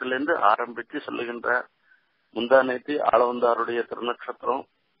ஸ்லோகத்திலிருந்து ஆரம்பிச்சு சொல்லுகின்றார். முந்தானேத்து ஆளவந்தாருடைய திருநட்சத்திரம்.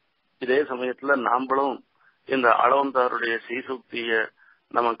 இதே சமயத்துல நாம்பளும் இந்த ஆளவந்தாருடைய ஸ்ரீசூக்திய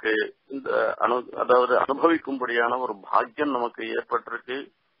நமக்கு இந்த அதாவது அனுபவிக்கும்படியான ஒரு பாக்கியம் நமக்கு ஏற்பட்டிருக்கு.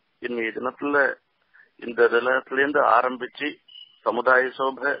 இன்னைய தினத்துல இந்த தினத்திலிருந்து ஆரம்பிச்சு சமுதாய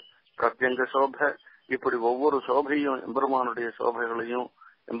சோபை, பிரத்யங்க சோபை, இப்படி ஒவ்வொரு சோபையும் எம்பெருமானுடைய சோபைகளையும்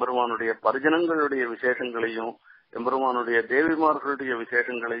எம்பெருமானுடைய பரிஜனங்களுடைய விசேஷங்களையும் எம்பெருமானுடைய தேவிமார்களுடைய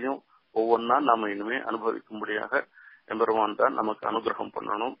விசேஷங்களையும் ஒவ்வொன்னா நாம இனிமே அனுபவிக்கும்படியாக எம்பெருமான் தான் நமக்கு அனுகிரகம்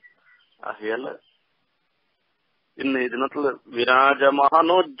பண்ணணும். ஆகையால இன்னைய தினத்துல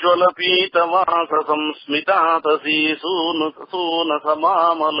விராஜமானோஜ்வல பீதவாசம் ஸ்மிதாதசி சூன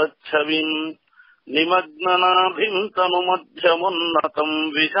சமாமலச்சவின் நிமக்னாபிம் தனு மத்தியமுன்னதம்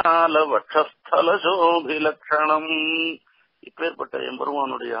விஷால வட்சஸ்தல சோபிலக்ஷணம். இப்பேற்பட்ட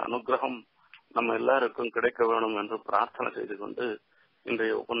எம்பெருமானுடைய அனுகிரகம் நம்ம எல்லாருக்கும் கிடைக்க வேணும் என்று பிரார்த்தனை செய்து கொண்டு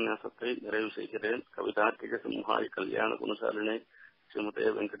இன்றைய உபன்யாசத்தை நிறைவு செய்கிறேன். கவிதார்த்திக சிம்ஹாய் கல்யாண குணசாலினே ஸ்ரீமதே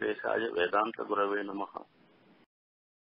வெங்கடேசாய வேதாந்த குரவே நமஹ.